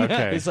 yeah,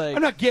 Okay. he's like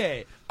I'm not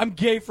gay. I'm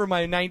gay for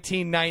my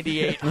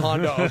 1998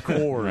 Honda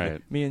Accord.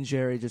 Right. me and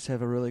Jerry just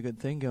have a really good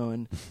thing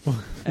going,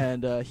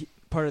 and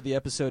part of the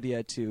episode he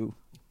had to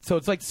So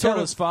it's like tell sort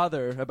his of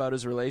father about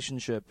his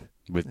relationship,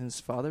 With- and his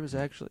father was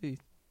actually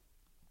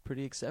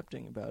pretty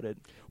accepting about it.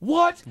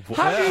 what?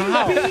 How do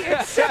you be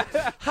accept?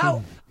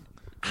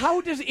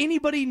 How does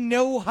anybody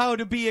know how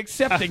to be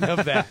accepting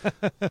of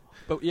that?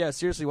 But yeah,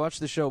 seriously, watch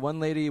the show. One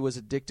lady was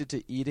addicted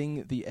to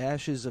eating the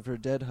ashes of her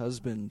dead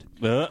husband.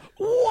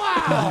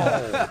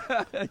 Wow!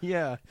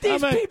 Yeah.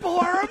 These people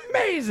are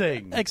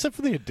amazing. Except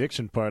for the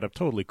addiction part, I'm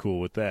totally cool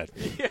with that.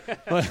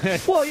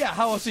 Well, yeah.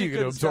 How else are you going to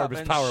couldn't absorb stop, his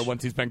and power she-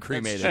 once he's been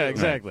cremated? Yeah,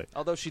 exactly.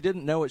 Although she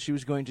didn't know what she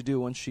was going to do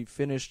once she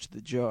finished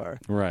the jar.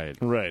 Right.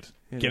 Right.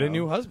 You Get know. a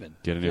new husband.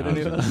 Get a new Get a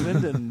new husband.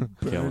 husband and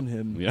burn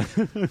him. Yeah.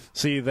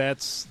 See,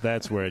 that's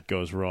where it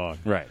goes wrong.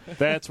 Right.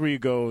 That's where you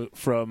go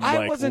from I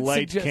like wasn't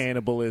light suggest-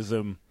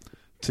 cannibalism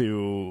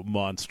to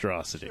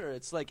monstrosity. Sure,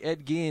 it's like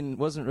Ed Gein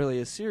wasn't really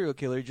a serial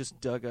killer; he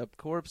just dug up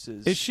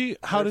corpses. Is she?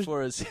 How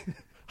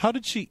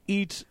did she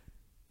eat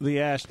the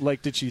ash?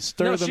 Like, did she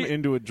stir No, them she-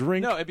 into a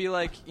drink? No, it'd be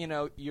like,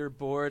 you're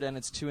bored and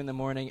it's 2 a.m.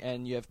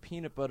 and you have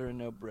peanut butter and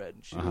no bread.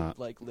 She would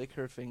like lick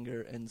her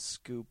finger and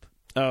scoop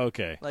Oh,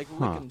 okay. like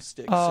licking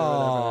sticks or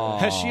whatever.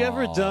 Has she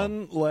ever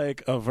done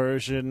like a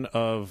version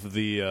of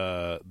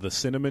the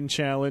cinnamon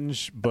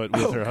challenge, but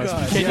with her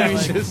husband? Can Yeah, you,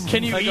 like-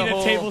 can you like eat a a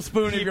whole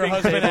tablespoon of your heaping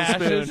husband's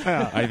tablespoon.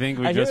 ashes? I think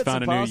we I hear just it's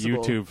found a new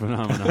impossible. YouTube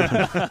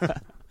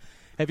phenomenon.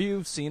 Have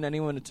you seen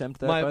anyone attempt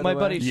that? My by my the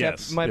buddy way?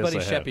 Yes. my Yes, buddy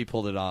I have. Sheppy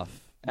pulled it off.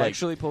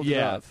 Actually pulled it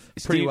yeah, off.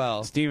 pretty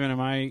well. Steven,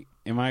 am I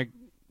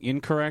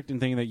incorrect in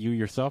thinking that you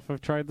yourself have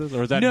tried this,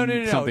 or is that No.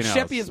 something else?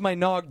 Sheppy is my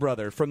Nog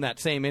brother from that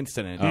same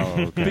incident. Oh,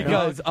 okay.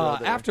 Because Nog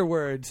brother.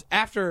 afterwards,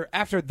 after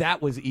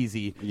that was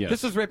easy. Yes.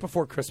 This was right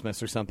before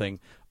Christmas or something.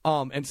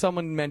 And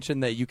someone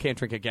mentioned that you can't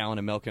drink a gallon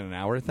of milk in an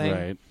hour thing.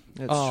 Right.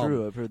 That's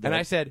true. I've heard that. And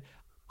I said,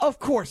 of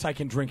course I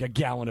can drink a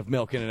gallon of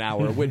milk in an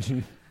hour, which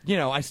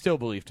I still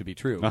believe to be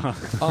true.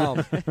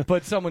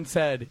 But someone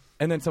said,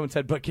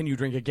 but can you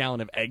drink a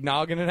gallon of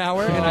eggnog in an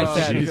hour? And I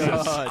said,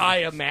 Jesus. I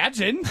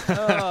imagine.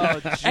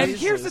 Oh, And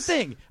here's the Jesus.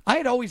 thing. I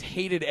had always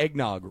hated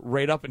eggnog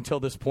right up until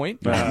this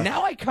point.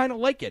 Now I kind of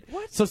like it.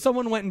 So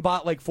someone went and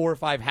bought like 4 or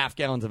 5 half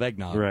gallons of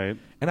eggnog. Right.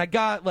 And I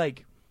got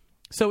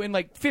so in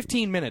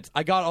 15 minutes,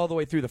 I got all the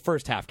way through the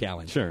first half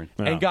gallon. Sure.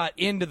 And got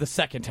into the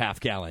second half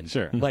gallon.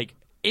 Sure.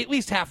 At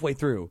least halfway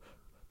through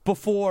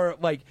before,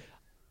 I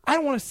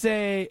don't want to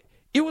say...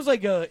 It was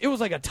like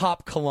a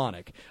top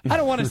colonic. I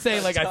don't want to say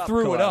I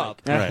threw it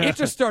up. Right. It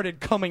just started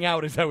coming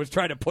out as I was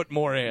trying to put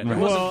more in. It Well,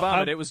 wasn't vomit.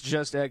 I'm- It was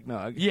just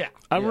eggnog. Yeah.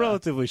 I'm Yeah.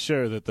 relatively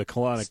sure that the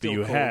colonic Still that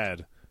you cold.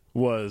 had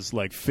was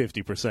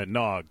 50%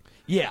 nog.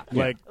 Yeah.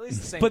 Like, At least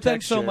the same But then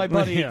texture. so my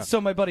buddy Yeah.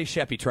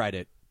 Sheppy tried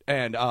it.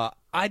 And I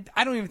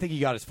don't even think he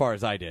got as far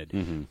as I did.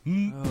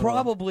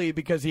 Probably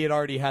because he had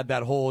already had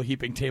that whole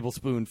heaping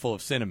tablespoon full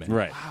of cinnamon.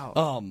 Right.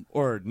 Wow.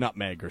 Or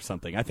nutmeg or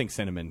something. I think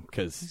cinnamon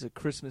because He's a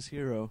Christmas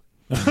hero.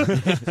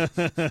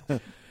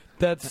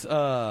 that's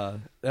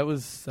that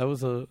was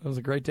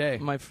a great day.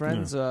 My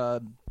friends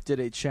did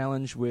a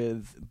challenge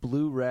with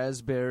blue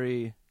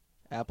raspberry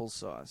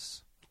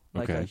applesauce.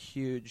 Like Okay. a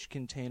huge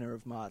container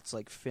of Mott's,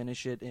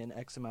 finish it in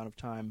X amount of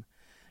time.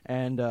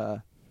 And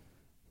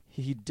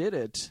he did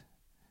it,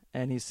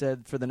 and he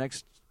said for the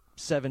next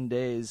 7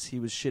 days he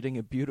was shitting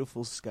a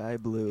beautiful sky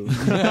blue,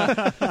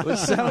 which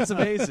sounds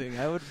amazing.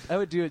 I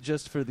would do it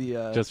just for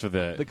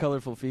the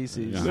colorful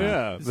feces.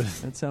 yeah.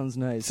 That sounds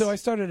nice. So I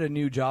started a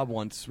new job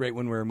once right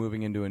when we were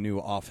moving into a new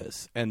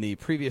office, and the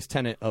previous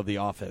tenant of the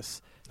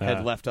office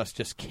had left us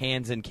just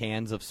cans and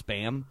cans of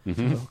Spam,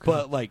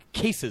 but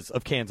cases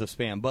of cans of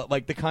Spam, but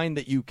the kind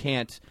that you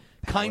can't.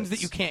 Kinds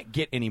that you can't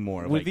get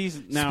anymore. With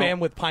these now- Spam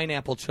with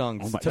pineapple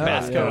chunks, my-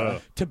 Tabasco,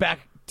 yeah.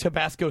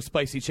 Tabasco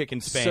spicy chicken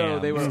Spam, So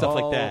they were stuff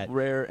all like that.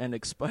 rare and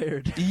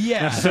expired.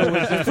 Yeah. So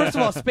first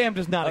of all, Spam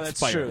does not Oh, that's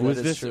expire. true. Was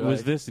That is this true.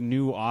 was this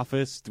new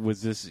office?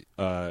 Was this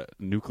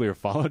nuclear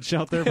fallout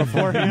shelter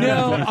beforehand?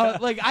 No,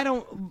 I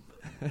don't.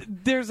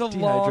 There's a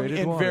long Dehydrated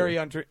and water.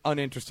 very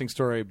uninteresting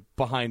story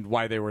behind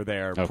why they were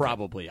there. Okay.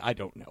 Probably, I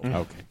don't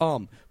know.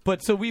 Okay.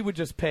 But so we would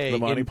just pay The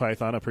Monty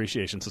Python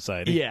Appreciation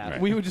Society. Yeah,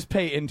 Right. we would just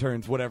pay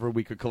interns whatever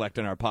we could collect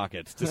in our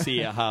pockets to see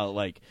how it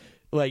would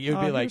be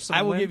here's some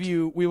I will lint. give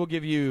you. We will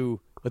give you.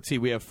 Let's see,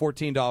 we have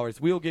 $14.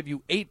 We will give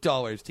you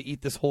 $8 to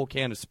eat this whole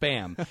can of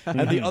Spam,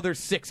 and the other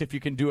 $6 if you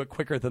can do it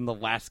quicker than the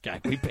last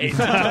guy we paid.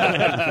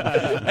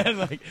 And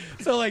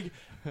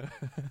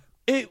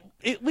it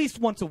at least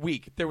once a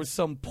week there was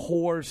some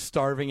poor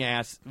starving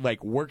ass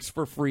works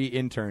for free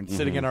intern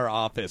sitting in our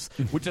office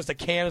with just a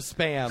can of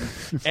Spam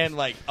and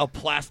a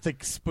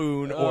plastic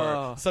spoon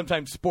or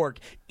sometimes spork,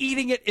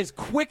 eating it as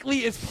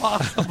quickly as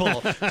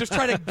possible, just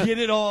trying to get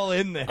it all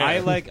in there.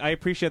 I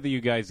appreciate that you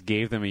guys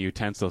gave them a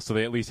utensil, so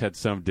they at least had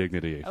some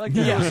dignity. I like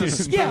that. yeah, It was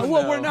a spoon, yeah.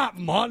 Well, though. we're not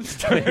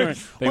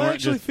monsters. They Well, I weren't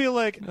actually just- feel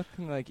like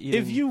Nothing like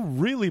eating. if you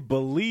really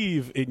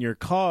believe in your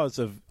cause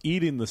of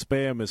eating the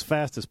Spam as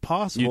fast as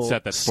possible, You'd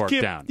set that spork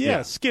skip, down. Yeah,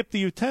 Yeah. skip the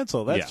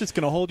utensil. That's Yeah. just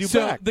going to hold you So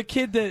back. the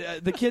kid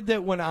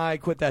that when I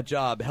quit that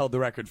job held the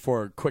record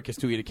for quickest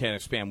to eat a can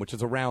of Spam, which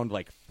is around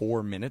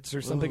 4 minutes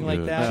or something like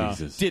Ooh, that.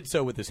 Jesus. Did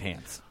so with his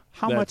hands.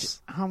 How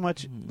That's-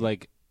 much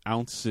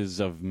ounces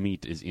of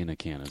meat is in a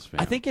can of Spam?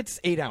 I think it's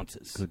 8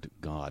 ounces. Good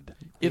God.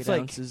 It's 8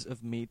 ounces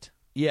of meat.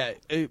 yeah.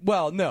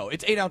 Well, no,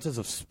 it's 8 ounces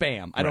of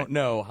Spam. I Right. don't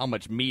know how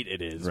much meat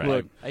it is. Right.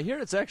 But, I hear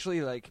it's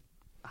actually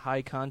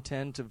high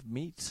content of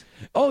meat.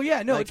 oh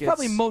yeah, no, it's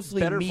probably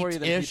mostly better meat-ish. for you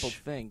than people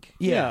think.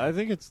 Yeah. I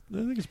think it's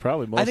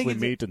probably I think mostly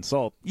it's- meat and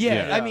salt.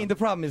 Yeah, Yeah. I mean the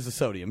problem is the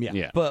sodium. Yeah,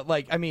 Yeah. but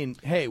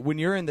hey, when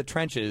you're in the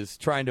trenches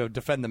trying to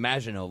defend the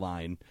Maginot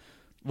Line,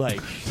 I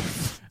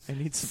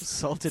need some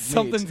salted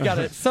something's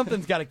meat.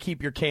 something's got to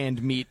keep your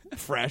canned meat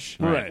fresh.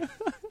 Right.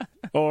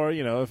 Or,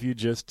 if you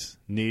just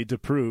need to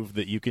prove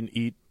that you can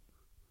eat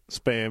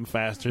Spam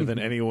faster than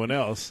anyone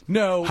else.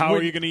 No, How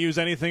when- are you going to use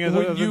anything other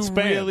When than you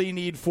Spam? really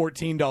need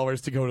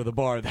 $14 to go to the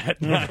bar that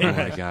night. Oh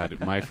my God!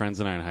 My friends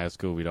and I in high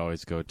school, we'd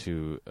always go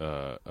to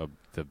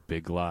the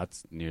Big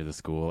Lots near the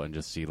school and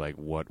just see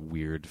what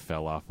weird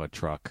fell off a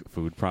truck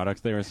food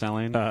products they were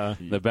selling.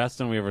 The best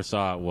one we ever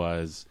saw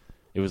was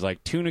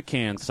tuna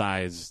can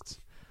sized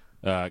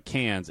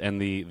cans, and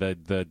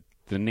the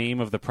name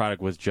of the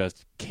product was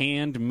just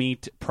canned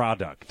meat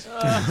product. Oh,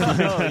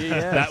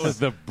 yes. That was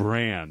the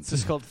brand. It's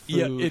just called food.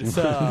 Yeah, it's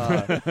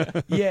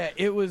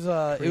it was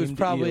Creamed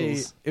probably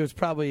eels.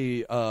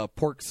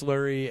 pork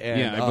slurry and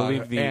Yeah, I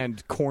believe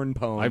and corn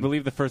pone. I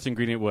believe the first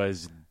ingredient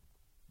was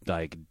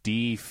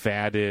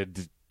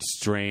defatted,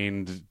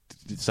 strained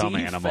some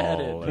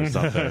animal or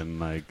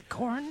something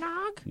Corn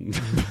nog?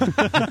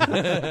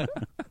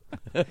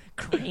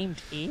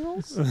 Creamed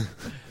eels?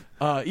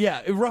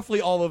 roughly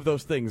all of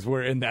those things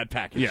were in that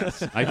package.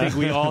 Yes, I think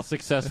we all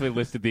successfully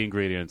listed the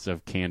ingredients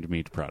of canned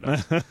meat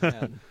products.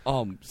 Man.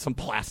 Some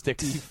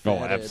plastics. Oh,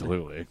 Fatted.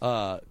 absolutely.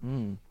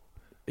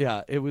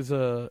 Yeah, it was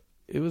a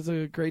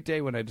great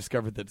day when I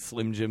discovered that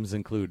Slim Jims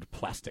include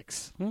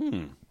plastics.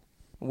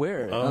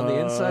 Where? On the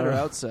inside or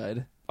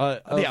outside?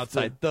 The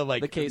outside,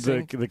 the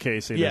casing. The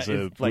casing Yeah, is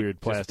a it's like weird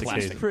just plastic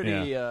plastic. casing.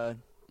 Pretty Yeah.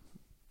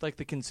 like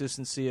the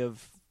consistency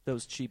of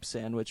those cheap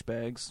sandwich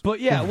bags. But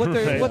yeah, what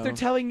Right. they're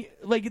telling,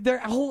 like their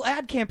whole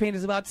ad campaign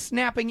is about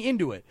snapping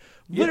into it.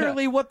 Yeah.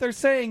 Literally, what they're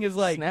saying is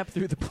like, Snap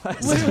through the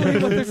plastic.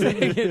 literally what they're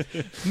saying is,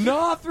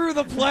 gnaw through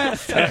the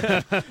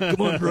plastic.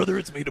 Come on, brother,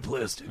 it's made of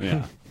plastic.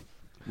 Yeah.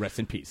 Rest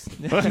in peace.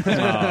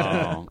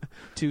 Oh.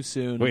 Too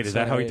soon. Wait, is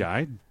that how he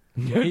Sorry. died?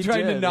 He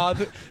Trying to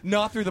did.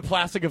 gnaw through the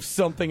plastic of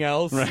something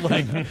else.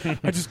 Like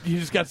you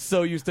just got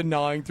so used to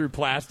gnawing through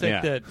plastic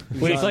Yeah. that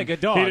Well, it's like a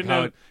dog. He didn't,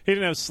 how- have, he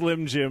didn't have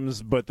Slim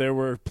Jims, but there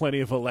were plenty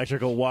of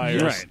electrical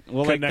wires Right.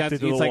 Well, like connected that's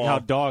to the it's like wall. how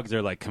dogs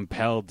are like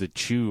compelled to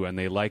chew, and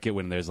they like it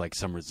when there's like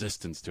some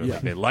resistance to it. Yeah.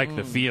 Like, they like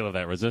the feel of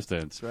that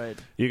resistance. That's right.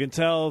 You can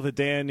tell that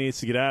Dan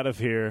needs to get out of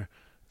here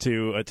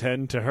to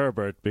attend to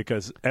Herbert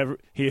because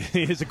he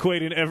is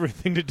equating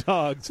everything to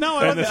dogs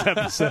in this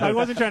episode. I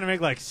wasn't trying to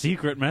make like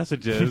secret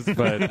messages,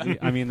 but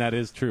I mean that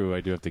is true.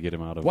 I do have to get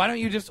him out of. Why don't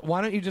you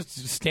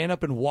just stand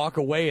up and walk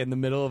away in the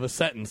middle of a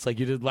sentence like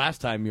you did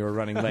last time you were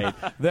running late?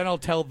 Then I'll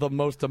tell the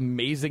most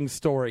amazing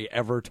story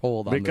ever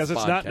told on because this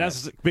it's podcast. not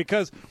necessary.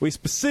 Because we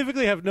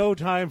specifically have no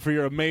time for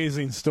your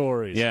amazing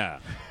stories. Yeah,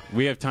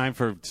 we have time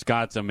for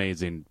Scott's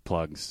amazing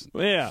plugs.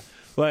 Yeah.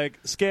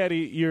 Like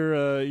Scatty,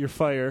 your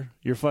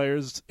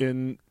fire's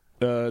in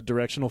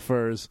Directional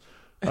Furs.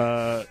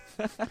 Have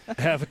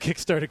a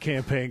Kickstarter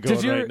campaign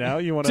going right now.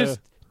 You want to?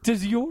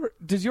 Does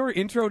your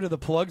intro to the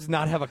plugs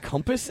not have a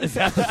compass? Is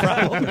that the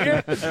problem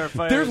here?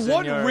 There's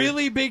one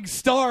really big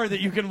star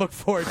that you can look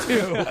for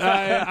too.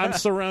 I'm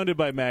surrounded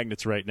by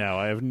magnets right now.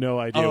 I have no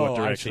idea Oh, what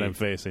I direction see. I'm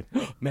facing.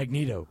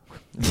 Magneto.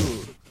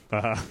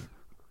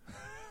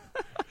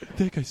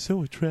 That guy's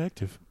so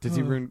attractive. Does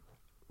he ruin?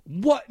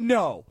 What?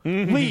 No.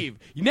 Leave.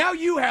 Now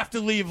you have to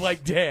leave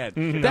like Dan.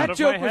 Out That of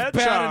joke my was head,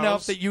 bad Charles.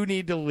 enough that you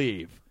need to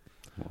leave.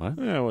 What?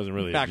 Yeah, it wasn't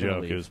really a Not gonna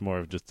joke. leave. It was more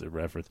of just a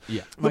reference.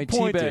 Yeah. The My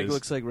point teabag is-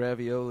 looks like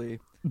ravioli.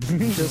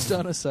 Just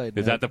on a side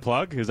Is note. that the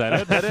plug? Is that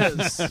it? That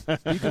is.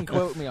 You can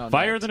quote me on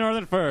Fire that. the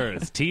Northern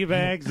Furs. Tea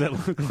bags that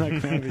look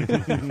like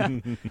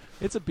ravioli.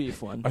 It's a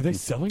beef one. Are they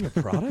selling a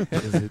product?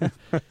 Is it?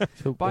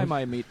 So Buy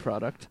my meat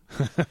product.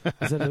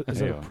 Is that a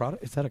There you are.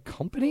 product? Is that a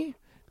company?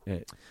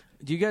 Do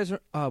you guys?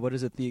 What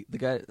is it? The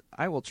guy.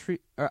 I will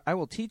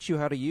teach you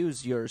how to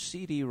use your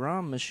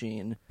CD-ROM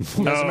machine. You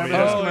guys remember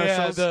yeah. those Oh yeah,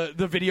 commercials?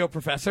 the video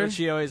professor. Which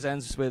he always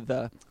ends with,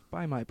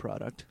 "Buy my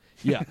product."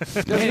 Yeah.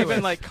 Doesn't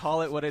even like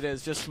call it what it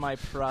is. Just my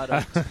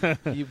product.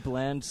 You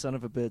bland son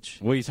of a bitch.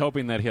 Well, he's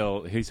hoping that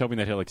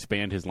he'll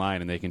expand his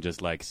line, and they can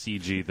just like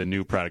CG the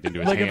new product into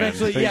his Like hand.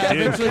 eventually, They did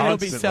eventually he'll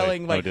be constantly.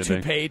 selling like did they?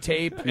 toupee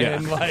tape Yeah.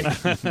 and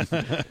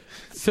like.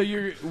 So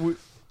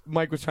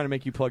Mike was trying to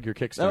make you plug your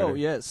Kickstarter. Oh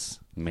yes.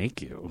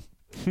 Make you.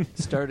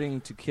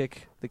 Starting to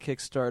kick the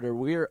Kickstarter.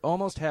 We're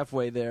almost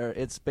halfway there.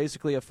 It's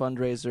basically a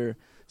fundraiser,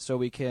 so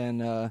we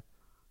can.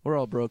 We're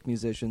all broke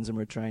musicians, and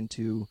we're trying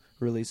to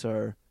release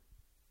our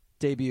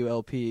debut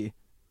LP.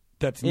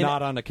 That's In-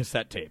 not on a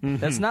cassette tape.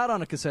 That's not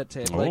on a cassette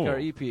tape like Oh. our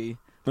EP,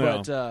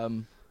 but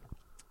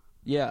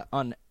yeah,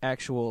 on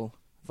actual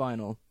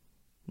vinyl,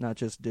 not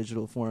just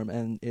digital form,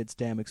 and it's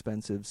damn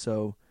expensive.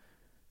 So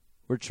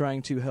we're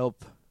trying to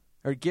help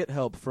or get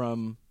help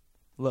from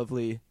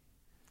lovely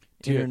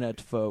Do you- internet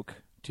folk.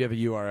 Do you have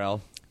a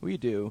URL? We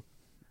do.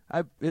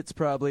 It's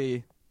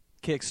probably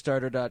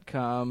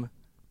Kickstarter.com.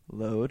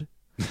 Load.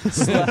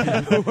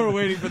 We're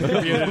waiting for the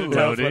computer to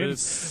tell us what it Loading.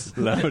 is.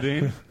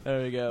 Loading.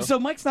 There we go. So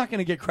Mike's not going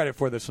to get credit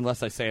for this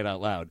unless I say it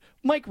out loud.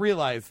 Mike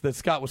realized that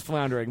Scott was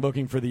floundering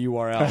looking for the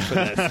URL for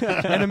this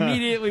and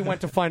immediately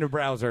went to find a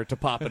browser to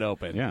pop it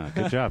open. Yeah,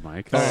 good job,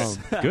 Mike.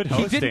 Good He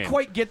hosting. didn't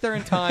quite get there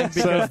in time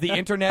because the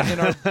internet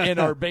in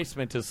our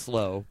basement is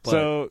slow. But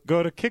So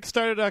go to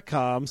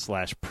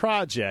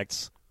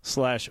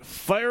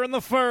Kickstarter.com/projects/Fire in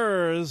the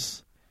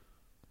Furs.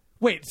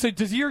 wait, so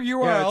does your Yeah,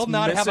 URL it's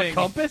not have a missing.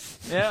 compass?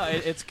 Yeah,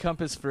 it's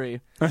compass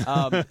free.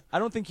 I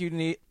don't think you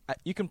need.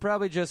 You can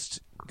probably just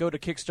go to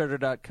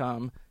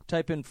Kickstarter.com,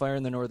 type in "Fire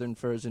in the Northern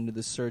Furs" into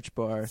the search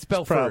bar.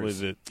 Spell Probably furs.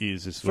 the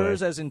easiest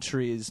Furs way. as in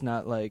trees,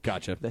 not like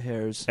Gotcha. the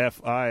hairs.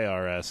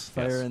 FIRS.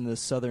 Fire in the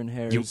southern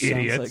hairs You sounds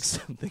idiots. like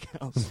something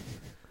else.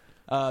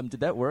 Did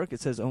that work?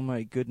 It says, "Oh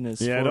my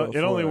goodness." Yeah, it only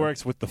 404.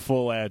 works with the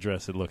full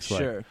address, it looks like.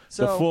 Sure. The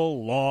So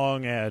full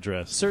long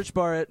address. search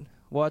bar it,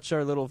 watch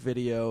our little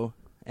video,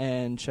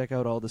 and check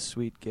out all the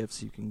sweet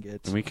gifts you can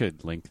get. And we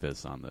could link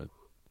this on the.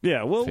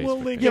 Yeah, we'll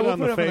Facebook link page. it we'll on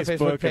put the it up on the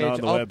Facebook page. and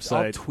on the I'll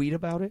website. tweet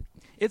about it.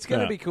 It's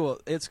gonna Yeah. be cool.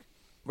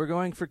 We're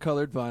going for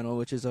colored vinyl,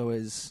 which is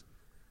always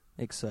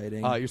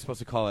exciting. You're supposed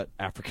to call it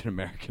African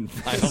American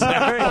vinyl.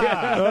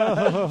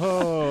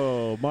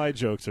 Oh, my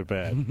jokes are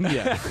bad.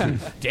 Yeah.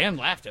 Dan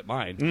laughed at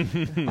mine.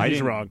 I He's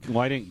didn't, wrong. Well,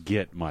 I didn't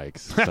get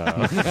Mike's. So.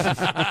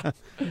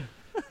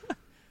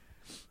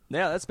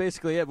 Yeah, that's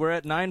basically it. We're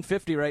at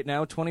 950 right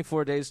now.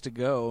 24 days to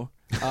go.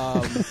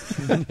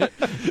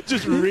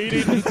 Just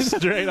reading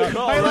straight on.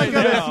 I like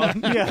now.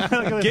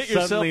 Yeah, Get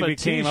yourself suddenly a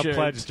became t-shirt. a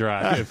pledge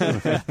drive.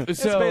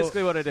 That's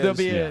basically what it is.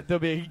 There'll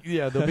be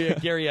a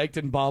Gary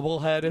Eichten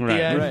bobblehead at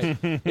the end.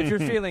 Right. If you're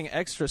feeling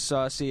extra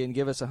saucy and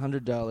give us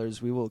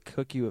 $100, we will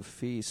cook you a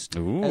feast,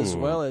 Ooh. as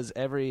well as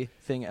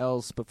everything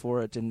else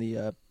before it in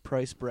the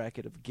price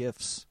bracket of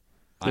gifts.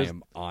 I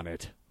am on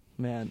it.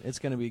 Man, it's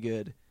going to be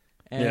good.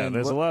 And Yeah,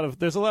 there's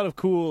a lot of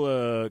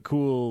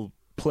cool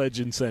pledge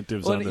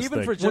incentives Well, on this even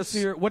thing. for just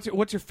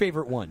What's your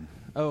favorite one?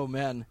 oh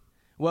man,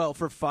 well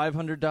for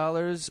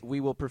 $500 we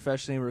will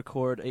professionally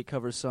record a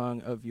cover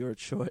song of your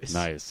choice.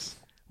 Nice.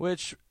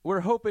 Which we're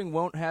hoping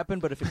won't happen,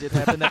 but if it did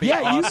happen, that'd be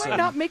Yeah, awesome. you might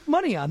not make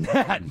money on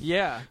that.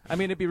 Yeah, I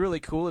mean it'd be really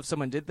cool if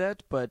someone did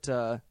that, but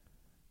But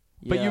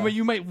yeah.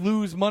 you might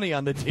lose money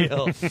on the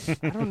deal.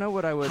 I don't know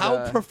what I would.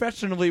 How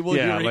professionally will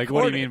you Yeah, record like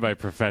what do you it? mean by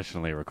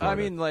professionally recorded? I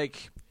mean,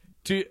 like,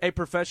 to a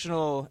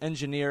professional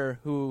engineer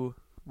who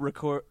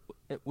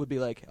it would be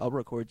like, I'll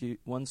record you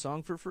one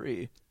song for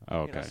free.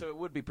 oh, You know, okay. so it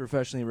would be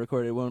professionally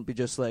recorded. It won't be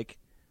just like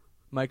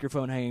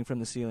microphone hanging from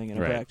the ceiling in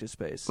a Right. practice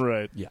space.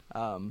 right.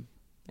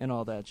 And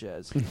all that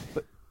jazz.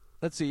 But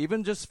let's see,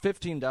 even just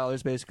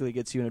 $15 basically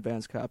gets you an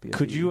advance copy. Of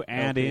Could the you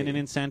add LP. in an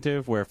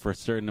incentive where for a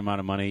certain amount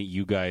of money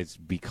you guys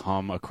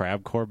become a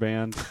crabcore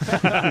band?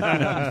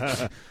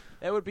 That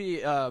would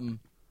be.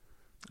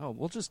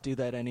 We'll just do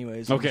that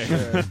anyways. Okay.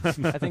 I'm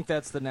sure. I think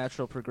that's the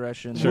natural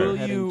progression Will we're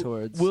heading you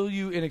towards. will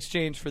you in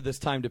exchange for this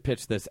time to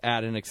pitch this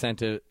add an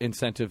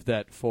incentive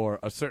that for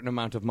a certain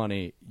amount of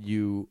money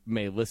you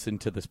may listen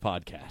to this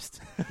podcast?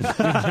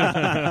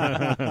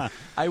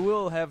 I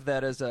will have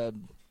that as a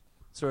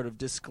sort of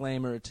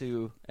disclaimer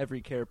to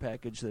every care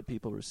package that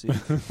people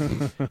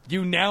receive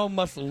You now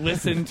must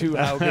listen to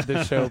How Could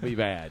This Show Be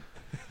Bad?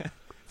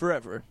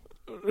 forever,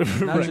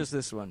 not just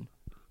this one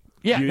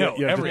Yeah, you, no,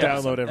 you have to every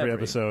download episode. every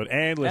episode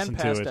and listen and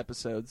past to it.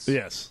 episodes.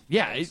 Yes.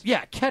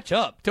 Yeah, catch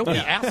up. Don't be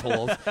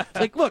assholes.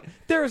 Like, look,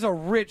 there is a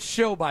rich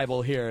show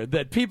Bible here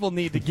that people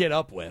need to get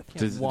up with.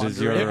 Does Wander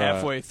your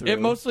halfway through.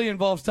 It mostly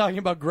involves talking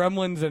about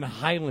Gremlins and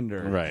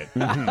Highlander.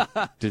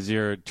 right? Does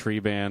your tree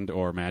band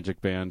or magic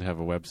band have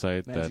a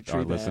website Magic that our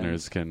Tree Band.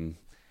 listeners can?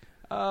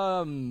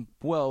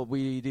 Well,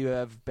 we do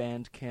have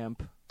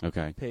Bandcamp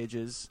Okay.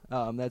 pages.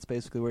 That's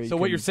basically where you. So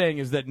what you're saying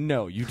is that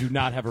no, you do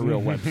not have a real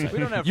website. We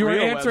don't have You were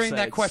real answering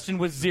that websites. question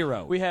with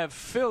zero. We have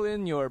fill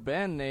in your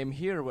band name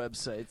here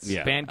websites.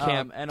 Yeah. and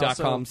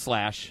also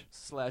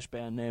Bandcamp.com/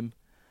 /band name.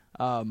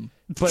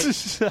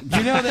 But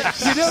you know that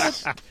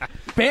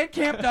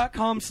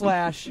Bandcamp.com/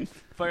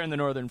 Fire in the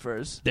Northern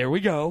Furs there we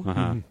go.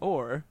 Uh-huh.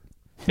 or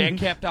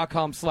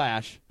Bandcamp.com/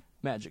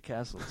 Magic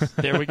Castles.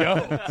 there we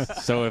go.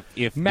 So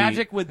if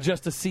Magic with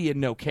just a C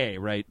and no K,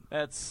 right?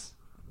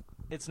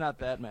 It's not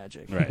that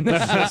magic. right,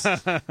 Just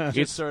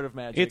It's- sort of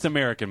magic. it's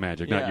American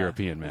magic, not Yeah.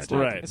 European It's magic. not,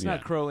 Right. It's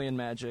not Yeah. Crowleyan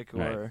magic or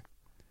Right.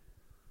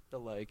 the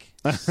like.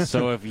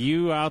 So if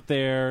you out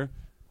there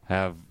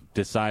have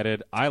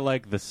decided I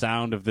like the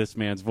sound of this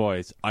man's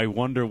voice, I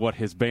wonder what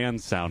his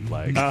bands sound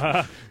like.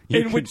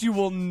 In which you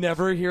will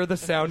never hear the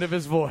sound of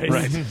his voice.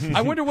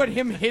 I wonder what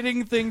him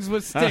hitting things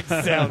with sticks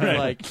sounds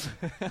like.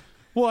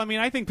 Well, I mean,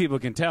 I think people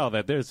can tell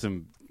that there's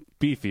some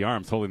beefy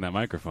arms holding that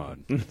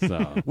microphone.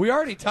 So We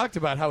already talked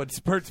about how it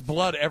spurts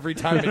blood every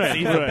time it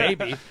sees a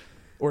baby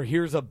or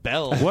hears a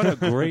bell. what a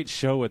great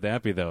show would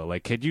that be, though?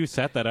 Like, could you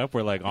set that up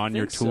where, like, on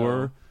your think so.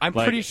 tour, I'm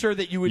like, pretty sure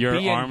that you would your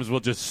be in. arms will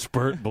just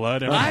spurt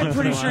blood? every I'm once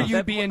pretty in a sure while?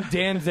 you'd be in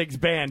Danzig's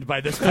band by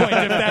this point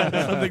if that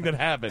was something that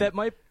happened. That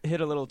might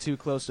hit a little too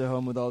close to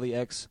home with all the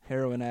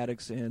ex-heroin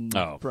addicts in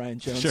Oh, Brian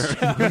Jones. sure.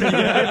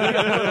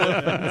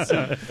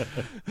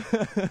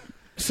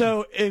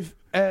 So, if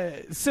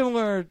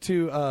similar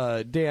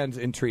to Dan's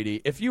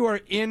entreaty, if you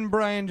are in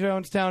Brian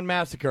Jonestown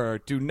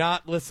Massacre, do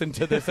not listen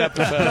to this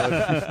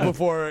episode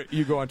before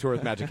you go on tour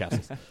with Magic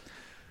Castles.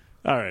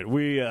 All right.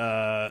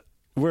 We'll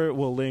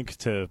link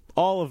to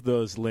all of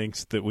those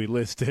links that we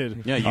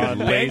listed. Yeah, you on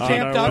lazy-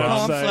 our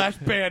website.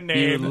 Bandcamp.com/band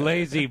You name.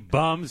 lazy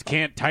bums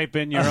can't type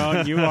in your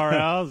own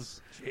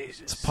URLs.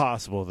 It's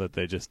possible that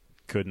they just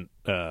couldn't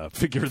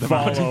Figure them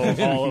follow out.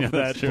 all Yeah, of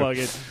that's that true.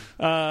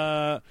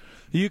 plugin.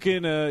 You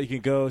can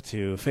go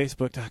to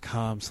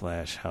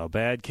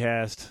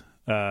facebook.com/howbadcast.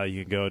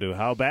 You can go to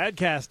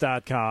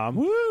howbadcast.com.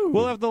 Woo!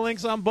 We'll have the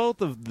links on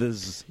both of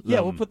these.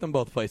 Yeah, we'll put them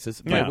both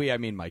places. By Yeah. we, I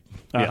mean Mike.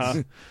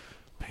 Yes.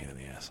 Pain in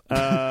the ass.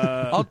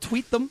 I'll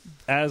tweet them.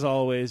 As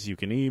always, you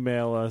can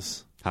email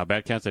us.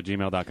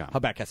 Howbadcast@gmail.com.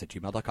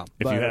 Howbadcast@gmail.com.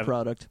 If Buy you our have,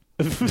 product.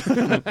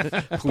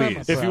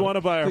 Please. if you want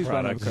to buy our Please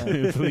buy my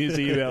product, please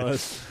email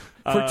us.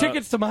 For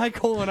tickets to my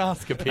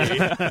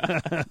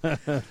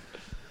colonoscopy.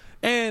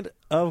 And,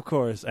 of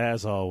course,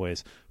 as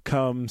always,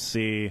 come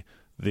see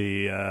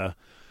the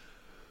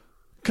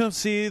come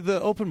see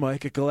the open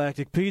mic at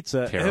Galactic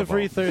Pizza Terrible.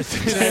 every Thursday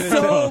night.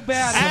 So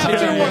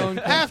bad.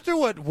 After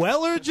what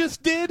Weller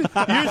just did,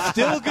 you're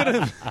still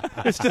gonna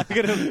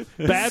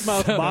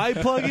badmouth my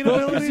plugging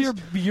abilities.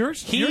 You're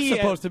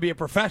supposed to be a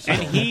professional.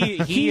 And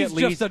he's He's at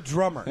least just a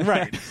drummer.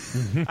 Right.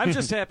 I'm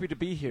just happy to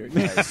be here,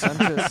 guys. I'm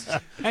just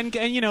and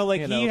you know,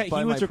 like he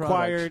buy was my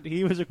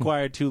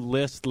required to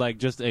list like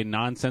just a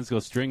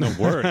nonsensical string of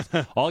words.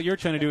 All you're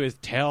trying to do is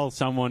tell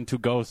someone to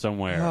go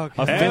somewhere,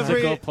 Okay. a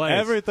physical place.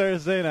 Every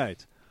Thursday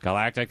night,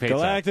 Galactic Pizza,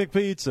 Galactic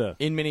Pizza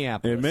In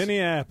Minneapolis. in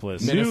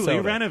Minneapolis. Minnesota. newly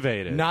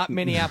renovated. Not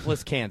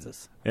Minneapolis,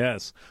 Kansas.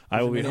 Yes,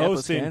 I will be Minneapolis,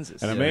 hosting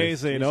Kansas. an Yeah.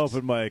 amazing Jesus.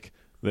 open mic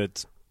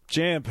that's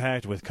jam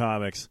packed with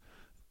comics,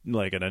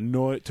 like to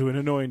an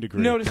annoying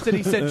degree. Notice that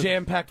he said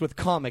jam-packed with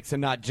comics and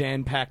not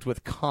jam-packed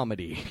with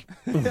comedy.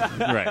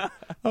 right.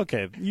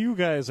 Okay, you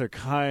guys are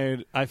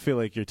I feel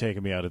like you're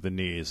taking me out of the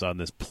knees on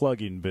this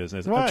plugging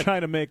business. What? I'm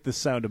trying to make this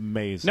sound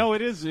amazing. No,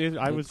 it is.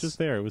 I was just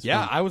there. It was Yeah,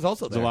 fun. I was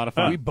also was there. a lot of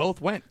fun. We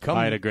both went.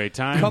 I had a great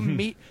time. Come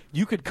meet.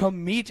 You could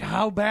come meet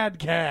How Bad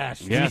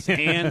Cash. Yes,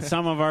 and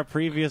some of our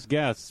previous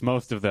guests,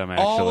 most of them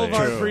actually. All of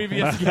our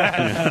previous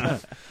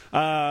guests.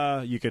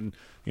 You can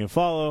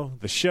follow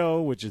the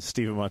show, which is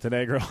Steven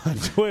Montenegro on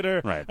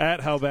Twitter, Right.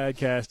 at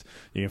HowBadCast.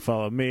 You can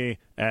follow me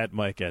at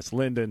Mike S.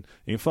 Linden.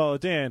 You can follow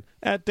Dan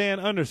at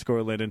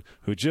Dan_Linden,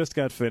 who just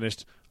got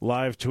finished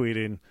live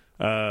tweeting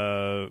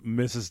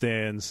Mrs.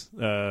 Dan's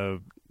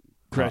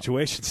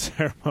graduation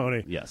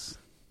ceremony. Yes.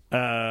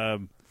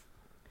 Um,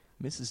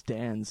 Mrs.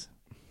 Dan's.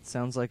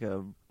 Sounds like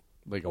a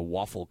Like a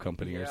waffle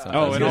company or something.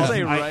 Oh, was and gonna also,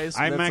 say rice,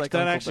 but I that's Max, like that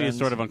Uncle actually is Ben's.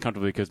 sort of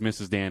uncomfortable because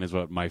Mrs. Dan is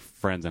what my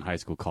friends in high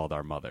school called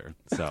our mother.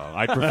 So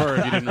I'd prefer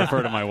if you didn't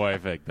refer to my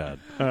wife like that.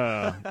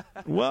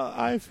 well,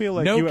 I feel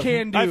like No you have,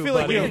 can do, I feel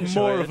like buddy. you have Enjoy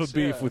more it, of a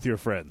beef yeah. with your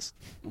friends.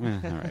 All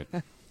right.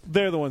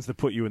 They're the ones that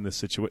put you in this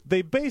situation.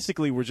 They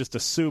basically were just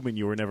assuming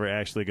you were never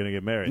actually going to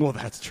get married. Well,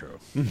 that's true.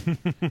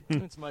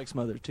 It's Mike's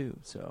mother too.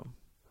 So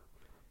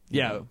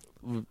Yeah.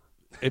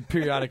 And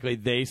periodically,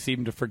 they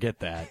seem to forget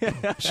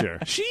that. Sure.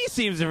 She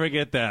seems to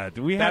forget that.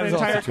 We That had is an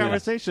entire also true.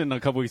 conversation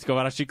a couple weeks ago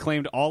about how she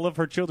claimed all of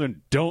her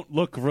children don't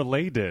look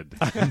related.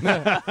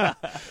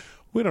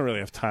 We don't really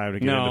have time to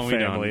get No, into we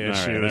family don't.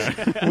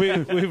 All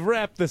issues. We've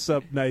wrapped this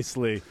up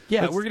nicely.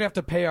 Yeah, we're gonna have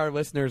to pay our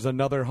listeners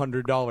another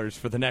 $100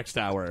 for the next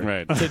hour,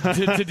 Right.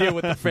 to deal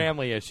with the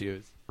family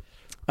issues.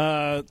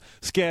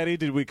 Scatty,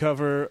 did we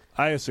cover?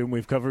 I assume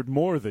we've covered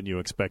more than you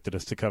expected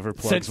us to cover.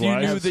 Since you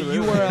knew the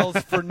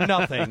URLs for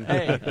nothing,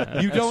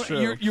 you don't.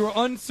 true. You're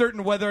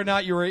uncertain whether or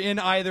not you are in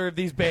either of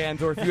these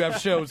bands, or if you have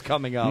shows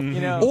coming up,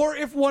 You know- or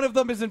if one of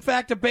them is in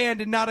fact a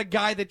band and not a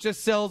guy that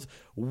just sells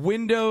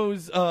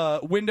Windows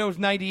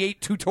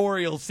 98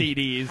 tutorial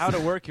CDs. how to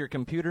work your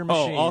computer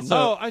machine.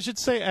 Oh, I should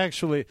say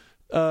actually,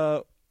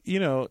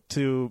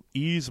 to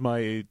ease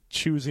my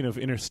choosing of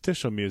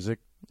interstitial music.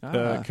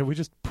 Can we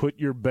just put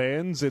your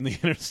bands in the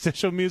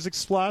interstitial music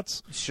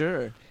slots?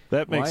 Sure.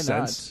 That makes Why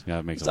sense. Yeah,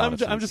 it makes a So lot I'm,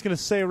 of I'm sense. just going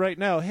to say right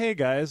now, hey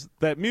guys,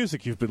 that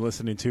music you've been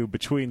listening to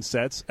between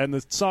sets and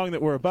the song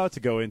that we're about to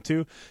go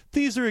into,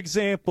 these are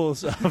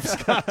examples of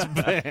Scott's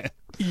band.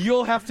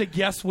 You'll have to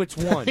guess which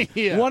one.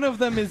 Yeah. One of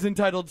them is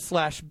entitled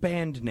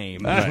 /band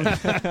name.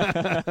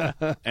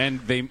 And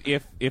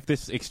if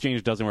this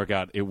exchange doesn't work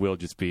out, it will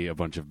just be a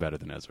bunch of Better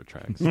Than Ezra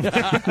tracks.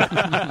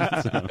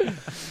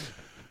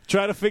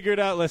 Try to figure it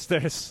out,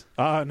 listeners,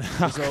 on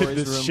how There's could always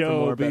this room for show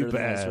more be Better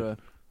Than bad. Ezra.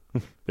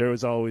 There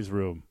was always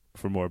room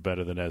for more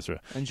Better Than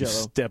Ezra. And You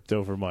Jell-O. stepped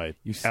over my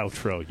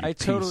outro, you I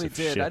piece totally of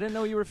did. shit. I didn't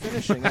know you were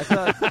finishing. I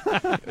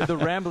thought the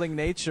rambling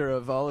nature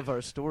of all of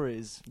our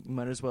stories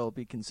might as well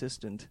be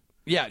consistent.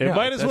 Yeah, It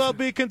might as well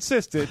be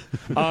consistent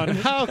on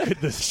how could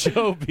this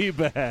show be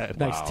bad.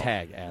 Nice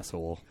tag,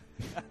 asshole.